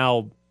 who is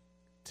now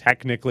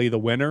technically the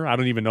winner, I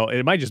don't even know.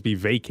 It might just be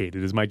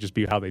vacated. It might just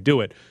be how they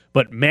do it.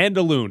 But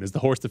Mandaloun is the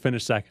horse that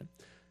finished second.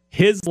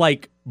 His,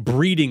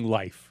 breeding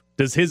life.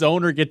 Does his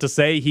owner get to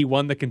say he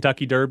won the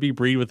Kentucky Derby,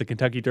 breed with the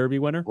Kentucky Derby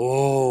winner?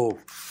 Oh,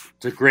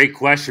 it's a great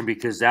question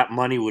because that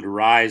money would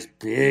rise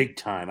big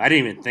time. I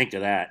didn't even think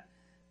of that.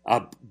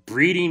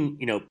 Breeding,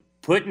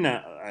 putting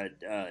a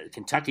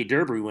Kentucky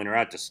Derby winner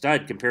out to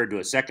stud compared to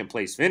a second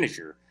place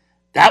finisher,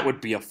 that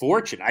would be a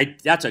fortune.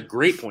 That's a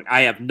great point.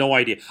 I have no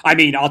idea. I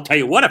mean, I'll tell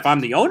you what, if I'm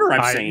the owner,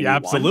 I'm saying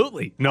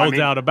absolutely. No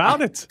doubt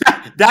about it.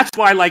 That's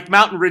why,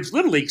 Mountain Ridge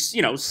Little League,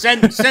 send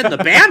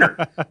the banner.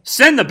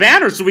 Send the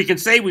banner so we can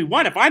say we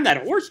won. If I'm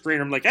that horse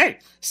trainer, I'm like, hey,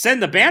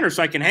 send the banner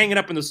so I can hang it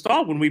up in the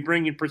stall when we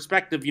bring in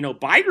prospective,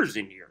 buyers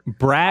in here.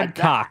 Brad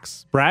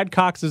Cox. Brad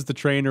Cox is the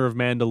trainer of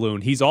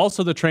Mandaloun. He's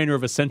also the trainer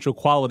of Essential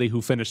Quality,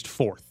 who finished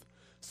fourth.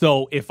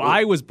 So if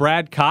I was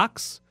Brad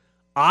Cox,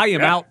 I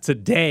am out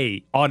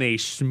today on a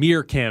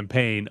smear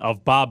campaign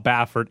of Bob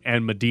Baffert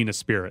and Medina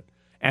Spirit.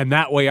 And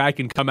that way I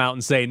can come out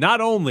and say, not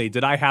only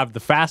did I have the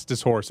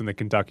fastest horse in the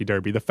Kentucky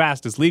Derby, the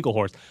fastest legal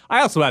horse,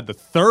 I also had the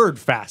third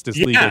fastest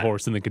legal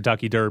horse in the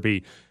Kentucky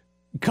Derby.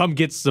 Come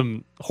get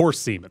some horse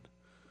semen.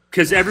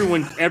 Because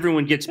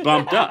everyone gets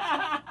bumped up.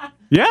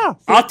 Yeah.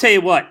 I'll tell you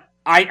what.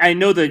 I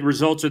know the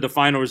results are the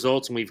final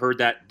results, and we've heard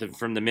that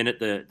from the minute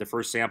the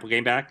first sample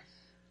came back.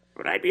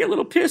 But I'd be a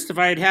little pissed if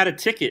I had a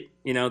ticket,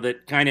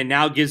 that kind of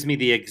now gives me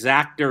the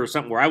exacta or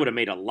something where I would have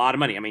made a lot of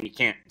money. I mean,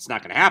 it's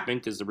not going to happen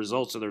because the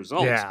results are the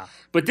results. Yeah.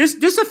 But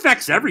this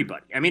affects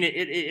everybody. I mean,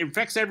 it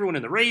affects everyone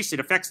in the race. It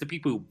affects the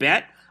people who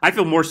bet. I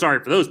feel more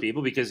sorry for those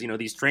people because,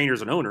 these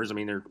trainers and owners, I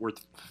mean, they're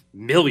worth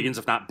millions,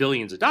 if not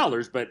billions of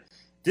dollars. But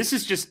this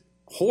is just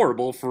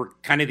horrible for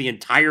kind of the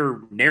entire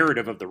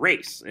narrative of the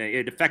race.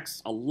 It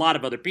affects a lot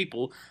of other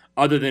people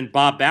other than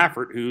Bob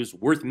Baffert, who's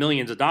worth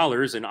millions of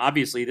dollars, and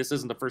obviously this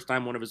isn't the first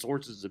time one of his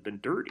horses has been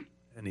dirty.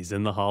 And he's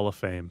in the Hall of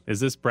Fame.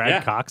 Is this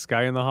Brad Cox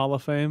guy in the Hall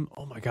of Fame?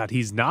 Oh my God,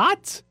 he's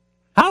not?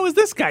 How is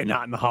this guy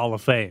not in the Hall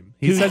of Fame?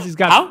 He says he's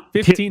got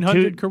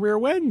 1,500 career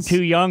wins.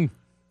 Too young.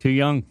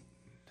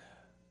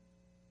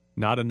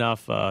 Not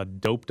enough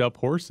doped up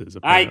horses,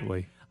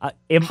 apparently.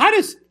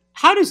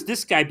 How does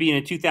this guy being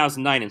in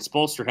 2009 and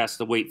Spolster has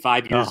to wait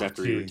 5 years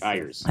after he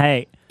retires?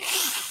 Hey,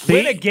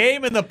 win a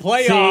game in the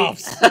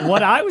playoffs.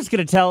 What I was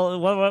going to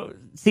tell,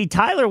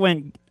 Tyler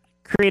went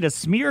create a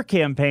smear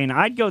campaign.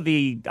 I'd go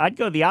the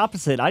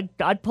opposite.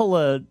 I'd pull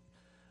a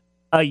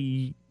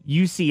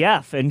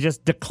UCF and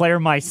just declare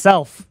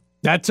myself.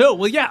 That too.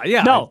 Well,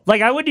 yeah. No,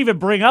 I wouldn't even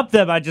bring up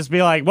them. I'd just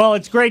be like, well,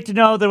 it's great to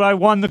know that I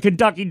won the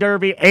Kentucky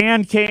Derby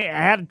and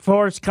had a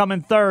horse come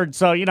in third.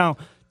 So,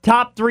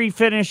 top three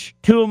finish,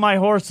 two of my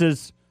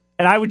horses.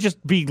 And I would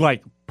just be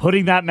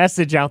putting that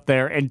message out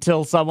there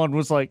until someone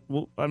was like,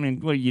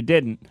 well, you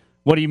didn't.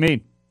 What do you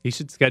mean? He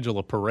should schedule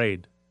a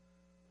parade.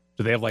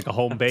 Do they have a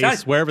home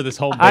base? Wherever this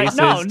home base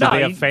is, do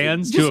they have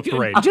fans? Do a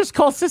parade. Just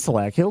call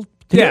Sisolak. He'll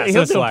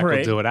Sisolak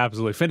will do it.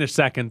 Absolutely. Finish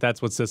second.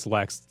 That's what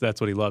that's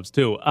what he loves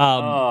too.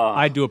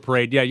 I'd do a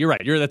parade. Yeah, you're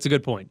right. That's a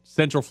good point.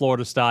 Central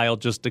Florida style.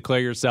 Just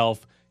declare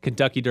yourself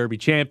Kentucky Derby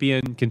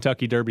champion,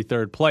 Kentucky Derby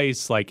third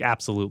place.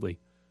 Absolutely.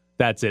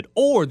 That's it.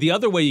 Or the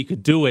other way you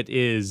could do it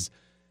is,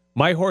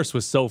 my horse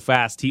was so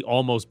fast he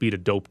almost beat a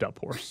doped up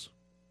horse.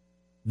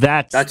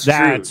 That's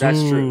true. That's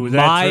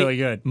really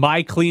good.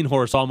 My clean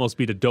horse almost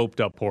beat a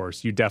doped up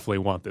horse. You definitely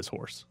want this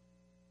horse.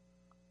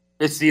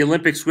 It's the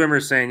Olympic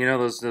swimmers saying,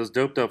 those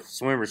doped up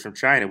swimmers from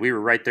China, we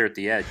were right there at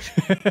the edge.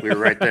 We were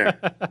right there.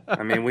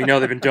 I mean, we know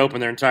they've been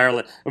doping their entire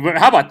life. But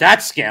how about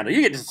that scandal?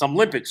 You get into some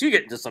Olympics, you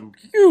get into some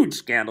huge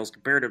scandals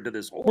comparative to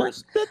this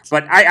horse.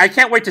 But I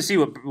can't wait to see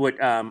what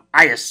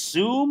I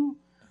assume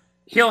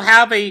he'll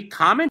have a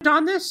comment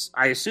on this.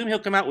 I assume he'll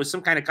come out with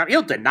some kind of comment.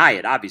 He'll deny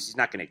it, obviously. He's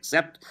not going to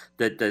accept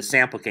that the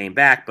sample came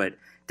back, but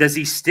does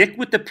he stick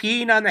with the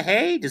peeing on the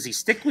hay? Does he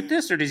stick with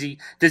this, or does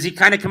he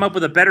kind of come up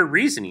with a better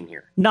reasoning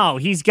here? No,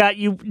 he's got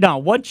you. No,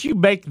 once you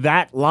make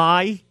that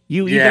lie,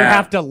 you either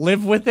have to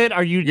live with it,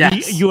 or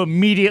you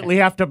immediately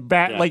have to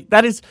bat.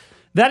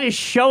 That is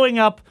showing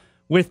up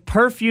with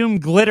perfume,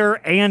 glitter,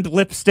 and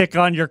lipstick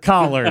on your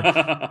collar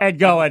and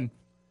going,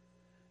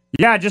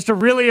 yeah, just a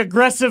really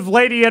aggressive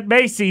lady at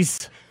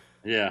Macy's.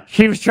 Yeah.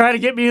 She was trying to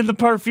get me in the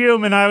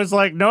perfume, and I was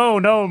like,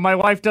 no, my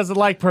wife doesn't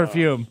like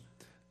perfume.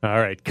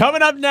 All right.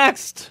 Coming up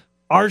next,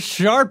 our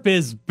Sharp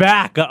is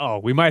back. Uh-oh,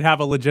 we might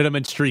have a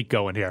legitimate streak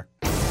going here.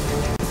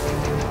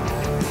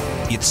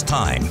 It's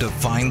time to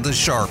find the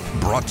Sharp,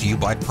 brought to you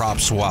by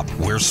PropSwap,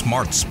 where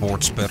smart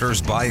sports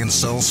bettors buy and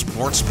sell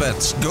sports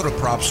bets. Go to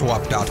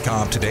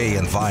PropSwap.com today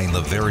and find the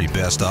very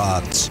best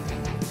odds.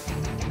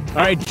 All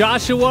right,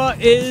 Joshua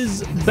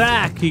is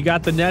back. He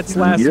got the Nets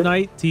last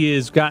night. He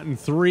has gotten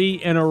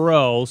 3 in a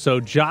row. So,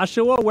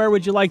 Joshua, where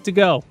would you like to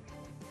go?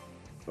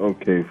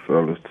 Okay,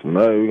 fellas.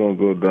 Tonight we're going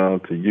to go down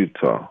to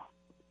Utah.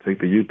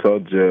 Take the Utah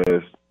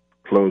Jazz,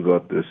 close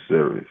out this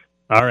series.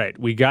 All right,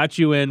 we got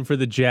you in for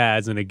the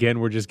Jazz, and again,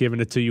 we're just giving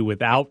it to you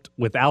without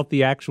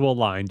the actual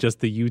line,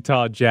 just the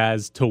Utah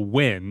Jazz to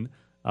win.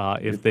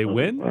 If they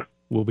win,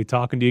 we'll be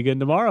talking to you again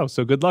tomorrow.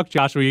 So good luck,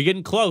 Joshua. You're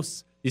getting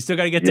close. You still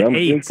got to get to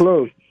 8,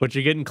 but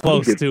you're getting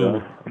close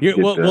to.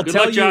 We'll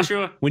tell you,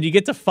 Joshua. When you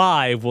get to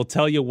 5, we'll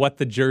tell you what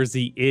the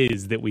jersey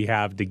is that we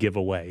have to give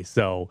away.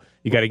 So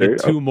you got to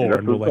get 2 more,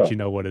 and we'll let you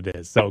know what it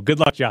is. So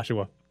good luck,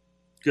 Joshua.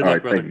 Good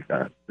luck, brother. Thank you,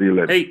 guys. See you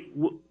later. Hey,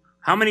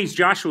 how many's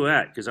Joshua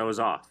at? Because I was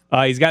off.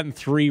 He's gotten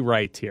 3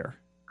 right here.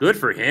 Good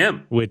for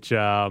him. Which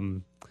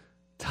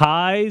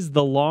ties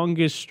the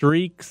longest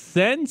streak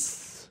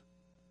since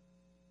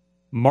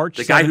March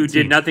 17th.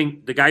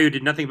 The guy who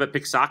did nothing but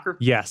pick soccer?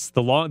 Yes.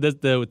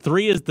 The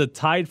 3 is the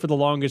tied for the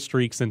longest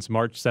streak since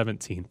March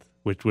 17th,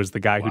 which was the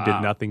guy who did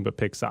nothing but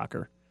pick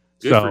soccer.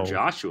 Good for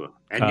Joshua.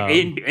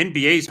 And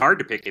NBA's hard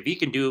to pick. If he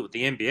can do it with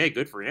the NBA,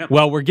 good for him.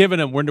 Well, we're giving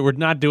him. We're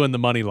not doing the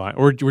money line.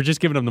 We're just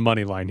giving him the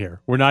money line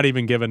here. We're not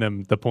even giving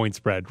him the point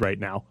spread right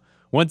now.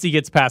 Once he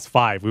gets past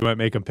 5, we might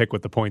make him pick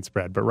with the point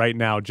spread. But right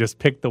now, just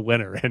pick the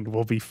winner and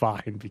we'll be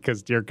fine.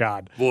 Because dear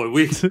God,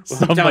 boy,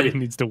 somebody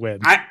needs to win.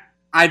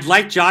 I'd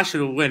like Joshua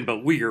to win,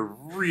 but we are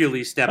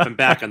really stepping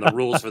back on the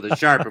rules for the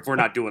Sharp if we're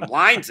not doing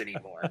lines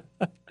anymore.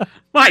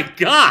 My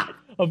God.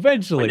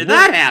 Eventually. When did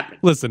that happen?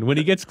 Listen, when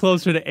he gets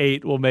closer to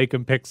 8, we'll make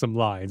him pick some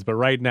lines. But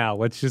right now,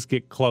 let's just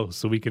get close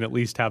so we can at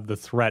least have the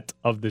threat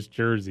of this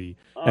jersey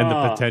and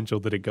the potential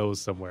that it goes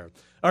somewhere.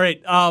 All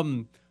right.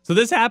 So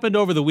this happened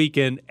over the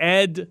weekend.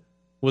 Ed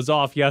was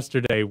off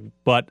yesterday,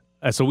 but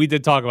so we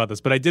did talk about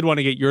this. But I did want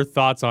to get your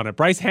thoughts on it.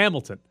 Bryce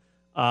Hamilton.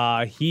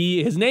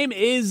 His name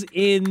is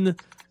in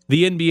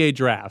the NBA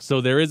draft, so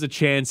there is a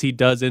chance he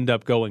does end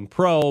up going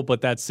pro.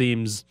 But that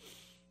seems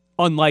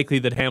unlikely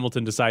that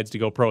Hamilton decides to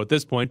go pro at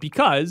this point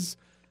because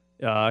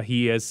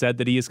he has said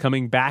that he is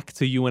coming back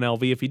to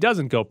UNLV if he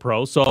doesn't go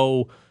pro.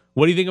 So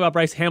what do you think about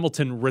Bryce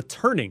Hamilton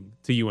returning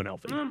to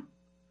UNLV?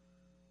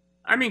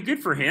 I mean, good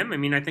for him. I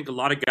mean, I think a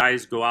lot of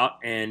guys go out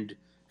and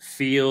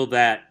feel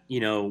that,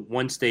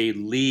 once they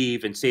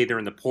leave and say they're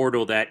in the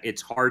portal, that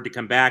it's hard to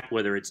come back,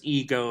 whether it's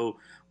ego,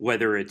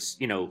 whether it's,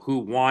 who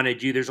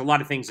wanted you. There's a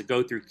lot of things that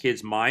go through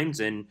kids'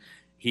 minds. And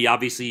he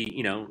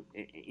obviously,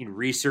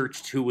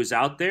 researched who was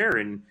out there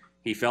and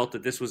he felt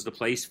that this was the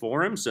place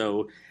for him.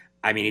 So,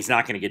 I mean, he's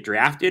not going to get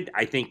drafted.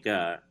 I think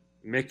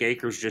Mick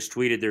Akers just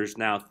tweeted there's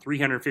now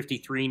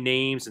 353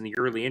 names in the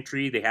early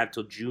entry. They have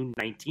till June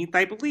 19th,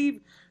 I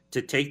believe,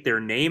 to take their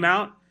name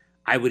out.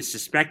 I would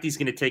suspect he's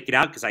going to take it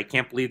out because I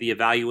can't believe the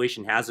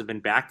evaluation hasn't been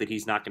back that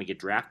he's not going to get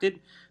drafted.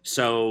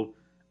 So,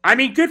 I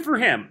mean, good for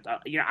him.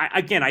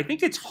 I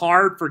think it's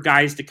hard for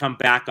guys to come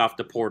back off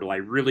the portal. I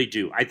really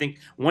do. I think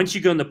once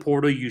you go in the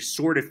portal, you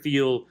sort of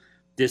feel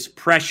this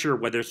pressure,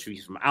 whether it's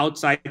from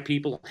outside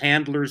people,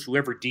 handlers,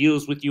 whoever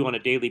deals with you on a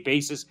daily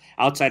basis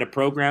outside a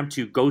program,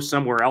 to go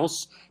somewhere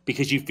else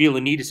because you feel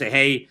a need to say,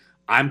 hey,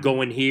 I'm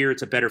going here.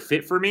 It's a better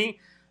fit for me.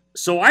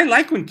 So I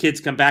like when kids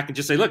come back and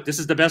just say, look, this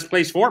is the best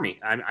place for me.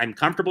 I'm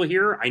comfortable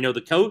here. I know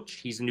the coach.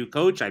 He's a new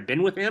coach. I've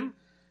been with him.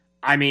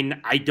 I mean,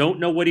 I don't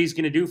know what he's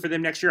going to do for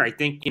them next year. I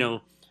think,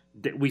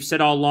 we've said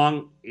all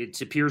along, it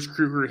appears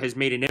Kruger has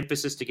made an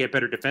emphasis to get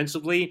better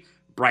defensively.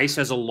 Bryce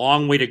has a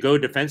long way to go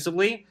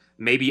defensively.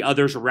 Maybe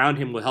others around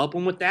him will help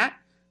him with that.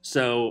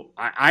 So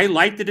I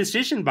like the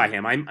decision by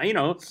him. I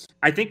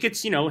think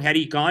it's, had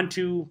he gone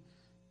to,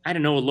 a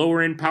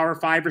lower end Power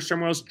 5 or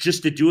somewhere else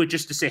just to do it,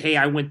 just to say, hey,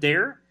 I went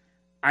there.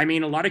 I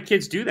mean, a lot of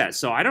kids do that.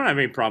 So I don't have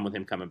any problem with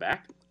him coming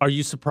back. Are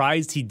you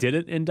surprised he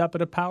didn't end up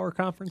at a power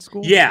conference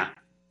school?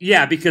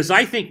 Yeah, because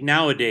I think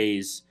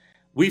nowadays,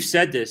 we've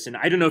said this, and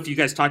I don't know if you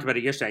guys talked about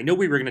it yesterday. I know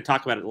we were going to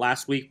talk about it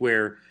last week,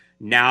 where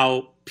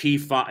now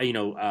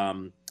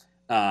P5,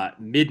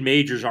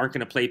 mid-majors aren't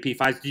going to play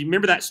P5s. Do you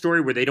remember that story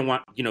where they don't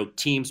want,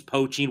 teams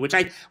poaching, which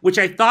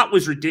I thought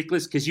was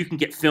ridiculous because you can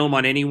get film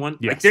on anyone.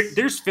 Yes. Like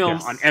there's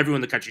film on everyone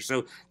in the country,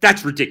 so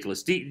that's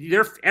ridiculous.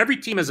 Every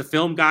team has a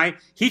film guy.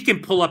 He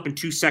can pull up in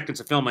 2 seconds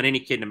a film on any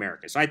kid in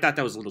America. So I thought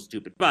that was a little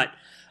stupid, but.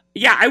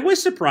 Yeah, I was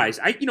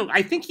surprised.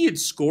 I think he had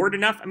scored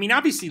enough. I mean,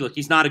 obviously, look,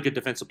 he's not a good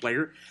defensive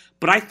player,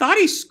 but I thought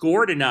he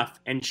scored enough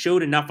and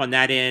showed enough on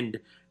that end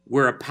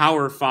where a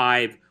Power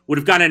 5 would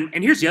have gone in.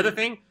 And here's the other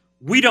thing.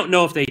 We don't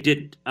know if they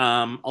didn't.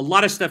 A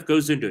lot of stuff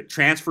goes into it.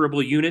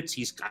 Transferable units.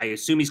 I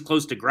assume he's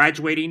close to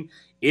graduating.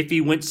 If he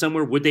went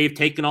somewhere, would they have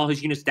taken all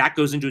his units? That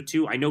goes into it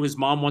too. I know his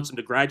mom wants him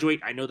to graduate.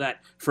 I know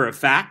that for a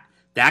fact.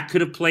 That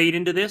could have played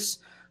into this.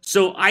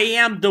 So I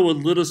am, though, a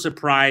little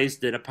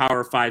surprised that a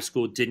Power 5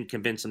 school didn't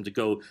convince him to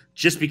go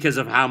just because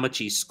of how much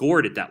he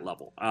scored at that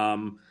level.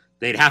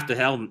 They'd have to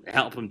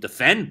help him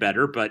defend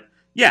better. But,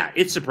 yeah,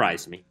 it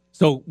surprised me.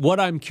 So what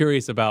I'm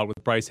curious about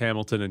with Bryce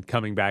Hamilton and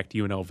coming back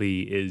to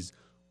UNLV is,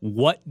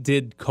 what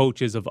did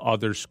coaches of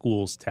other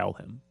schools tell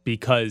him?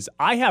 Because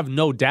I have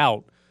no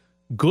doubt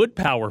good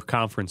power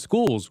conference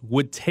schools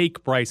would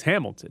take Bryce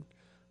Hamilton,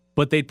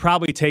 but they'd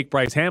probably take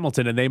Bryce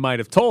Hamilton and they might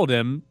have told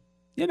him,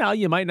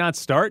 you might not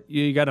start.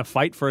 You got to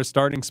fight for a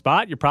starting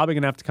spot. You're probably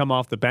going to have to come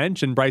off the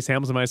bench. And Bryce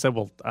Hamilton might have said,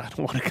 well, I don't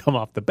want to come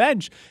off the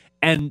bench.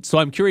 And so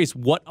I'm curious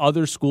what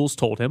other schools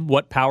told him,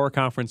 what power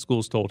conference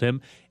schools told him,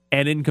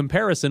 and in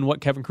comparison,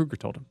 what Kevin Kruger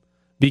told him.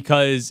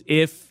 Because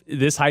if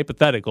this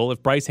hypothetical,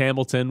 if Bryce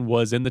Hamilton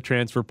was in the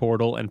transfer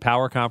portal and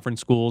power conference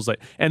schools,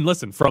 and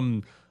listen,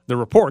 from the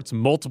reports,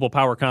 multiple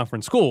power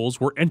conference schools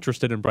were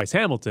interested in Bryce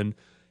Hamilton.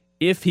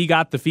 If he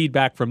got the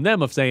feedback from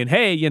them of saying,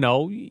 hey,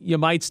 you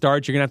might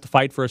start, you're going to have to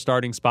fight for a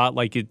starting spot,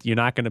 you're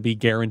not going to be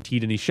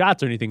guaranteed any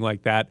shots or anything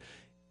like that.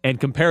 And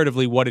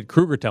comparatively, what did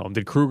Kruger tell him?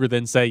 Did Kruger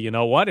then say, you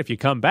know what, if you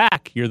come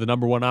back, you're the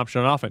number one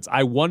option on offense?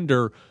 I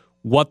wonder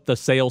what the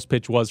sales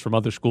pitch was from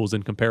other schools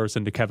in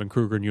comparison to Kevin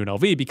Kruger and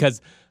UNLV,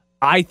 because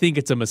I think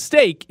it's a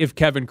mistake if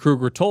Kevin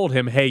Kruger told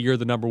him, hey, you're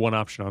the number one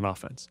option on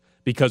offense,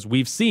 because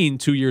we've seen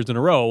 2 years in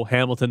a row,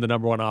 Hamilton the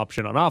number one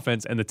option on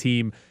offense, and the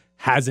team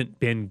hasn't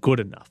been good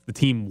enough. The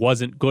team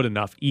wasn't good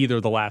enough either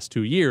the last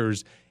 2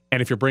 years.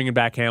 And if you're bringing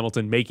back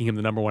Hamilton, making him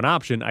the number one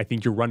option, I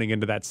think you're running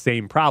into that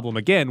same problem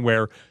again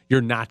where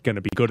you're not going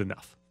to be good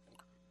enough.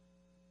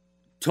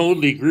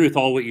 Totally agree with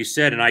all what you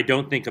said, and I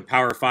don't think a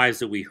Power 5s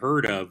that we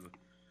heard of,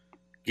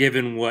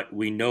 given what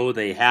we know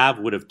they have,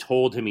 would have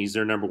told him he's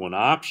their number one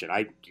option.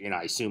 I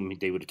assume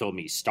they would have told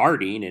me he's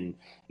starting, and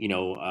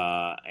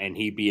and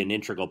he'd be an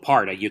integral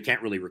part. You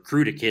can't really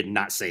recruit a kid and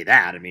not say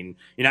that. I mean,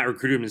 you're not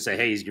recruiting him and say,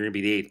 hey, he's going to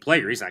be the eighth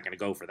player. He's not going to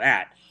go for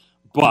that.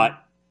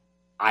 But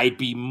I'd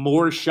be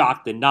more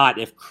shocked than not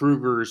if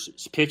Kruger's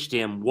pitch to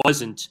him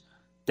wasn't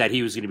that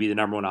he was going to be the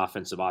number one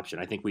offensive option.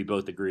 I think we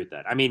both agree with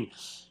that. I mean,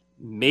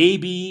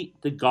 maybe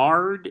the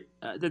guard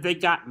that they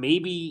got,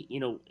 maybe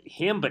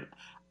him, but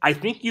I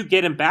think you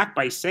get him back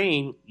by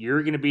saying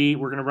we're going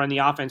to run the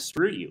offense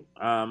through you.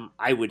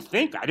 I would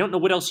think. I don't know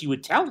what else you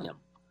would tell him.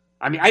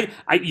 I mean,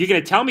 you're going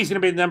to tell him he's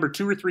going to be the number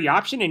 2 or 3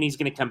 option and he's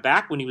going to come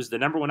back when he was the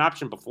number one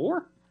option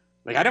before?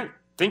 I don't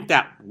think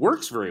that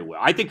works very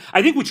well. I think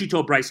what you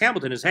told Bryce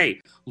Hamilton is,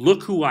 hey,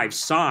 look who I've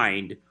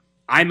signed.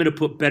 I'm going to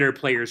put better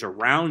players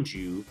around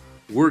you.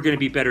 We're going to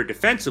be better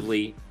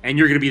defensively, and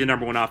you're going to be the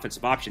number one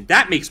offensive option.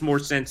 That makes more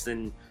sense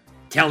than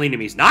telling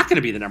him he's not going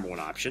to be the number one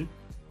option.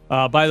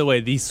 By the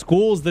way, the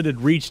schools that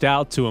had reached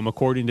out to him,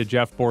 according to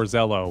Jeff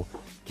Borzello,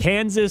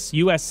 Kansas,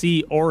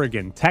 USC,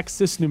 Oregon,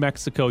 Texas, New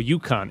Mexico,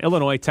 UConn,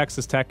 Illinois,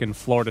 Texas Tech, and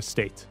Florida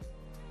State.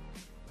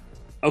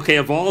 Okay,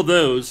 of all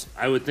those,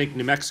 I would think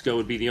New Mexico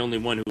would be the only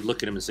one who would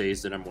look at him and say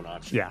he's the number one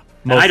option. Yeah.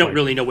 And I don't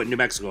really know what New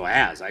Mexico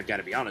has, I've got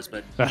to be honest,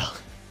 but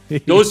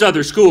those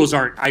other schools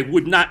aren't.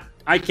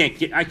 I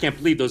can't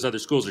believe those other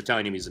schools are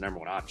telling him he's the number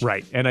one option.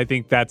 Right, and I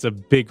think that's a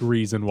big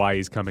reason why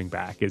he's coming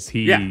back.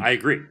 Yeah, I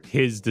agree.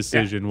 His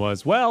decision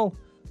was,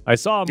 I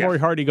saw Maury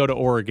Hardy go to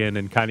Oregon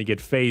and kind of get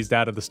phased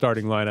out of the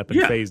starting lineup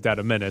and phased out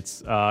of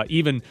minutes.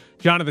 Even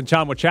Jonathan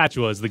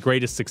Chamwa-Chachua is the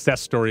greatest success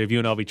story of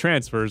UNLV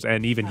transfers,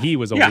 and even he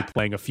was only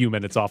playing a few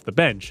minutes off the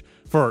bench.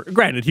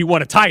 Granted, he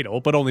won a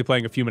title, but only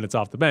playing a few minutes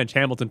off the bench.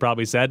 Hamilton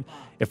probably said,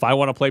 if I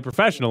want to play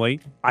professionally,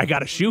 I got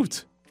to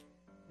shoot.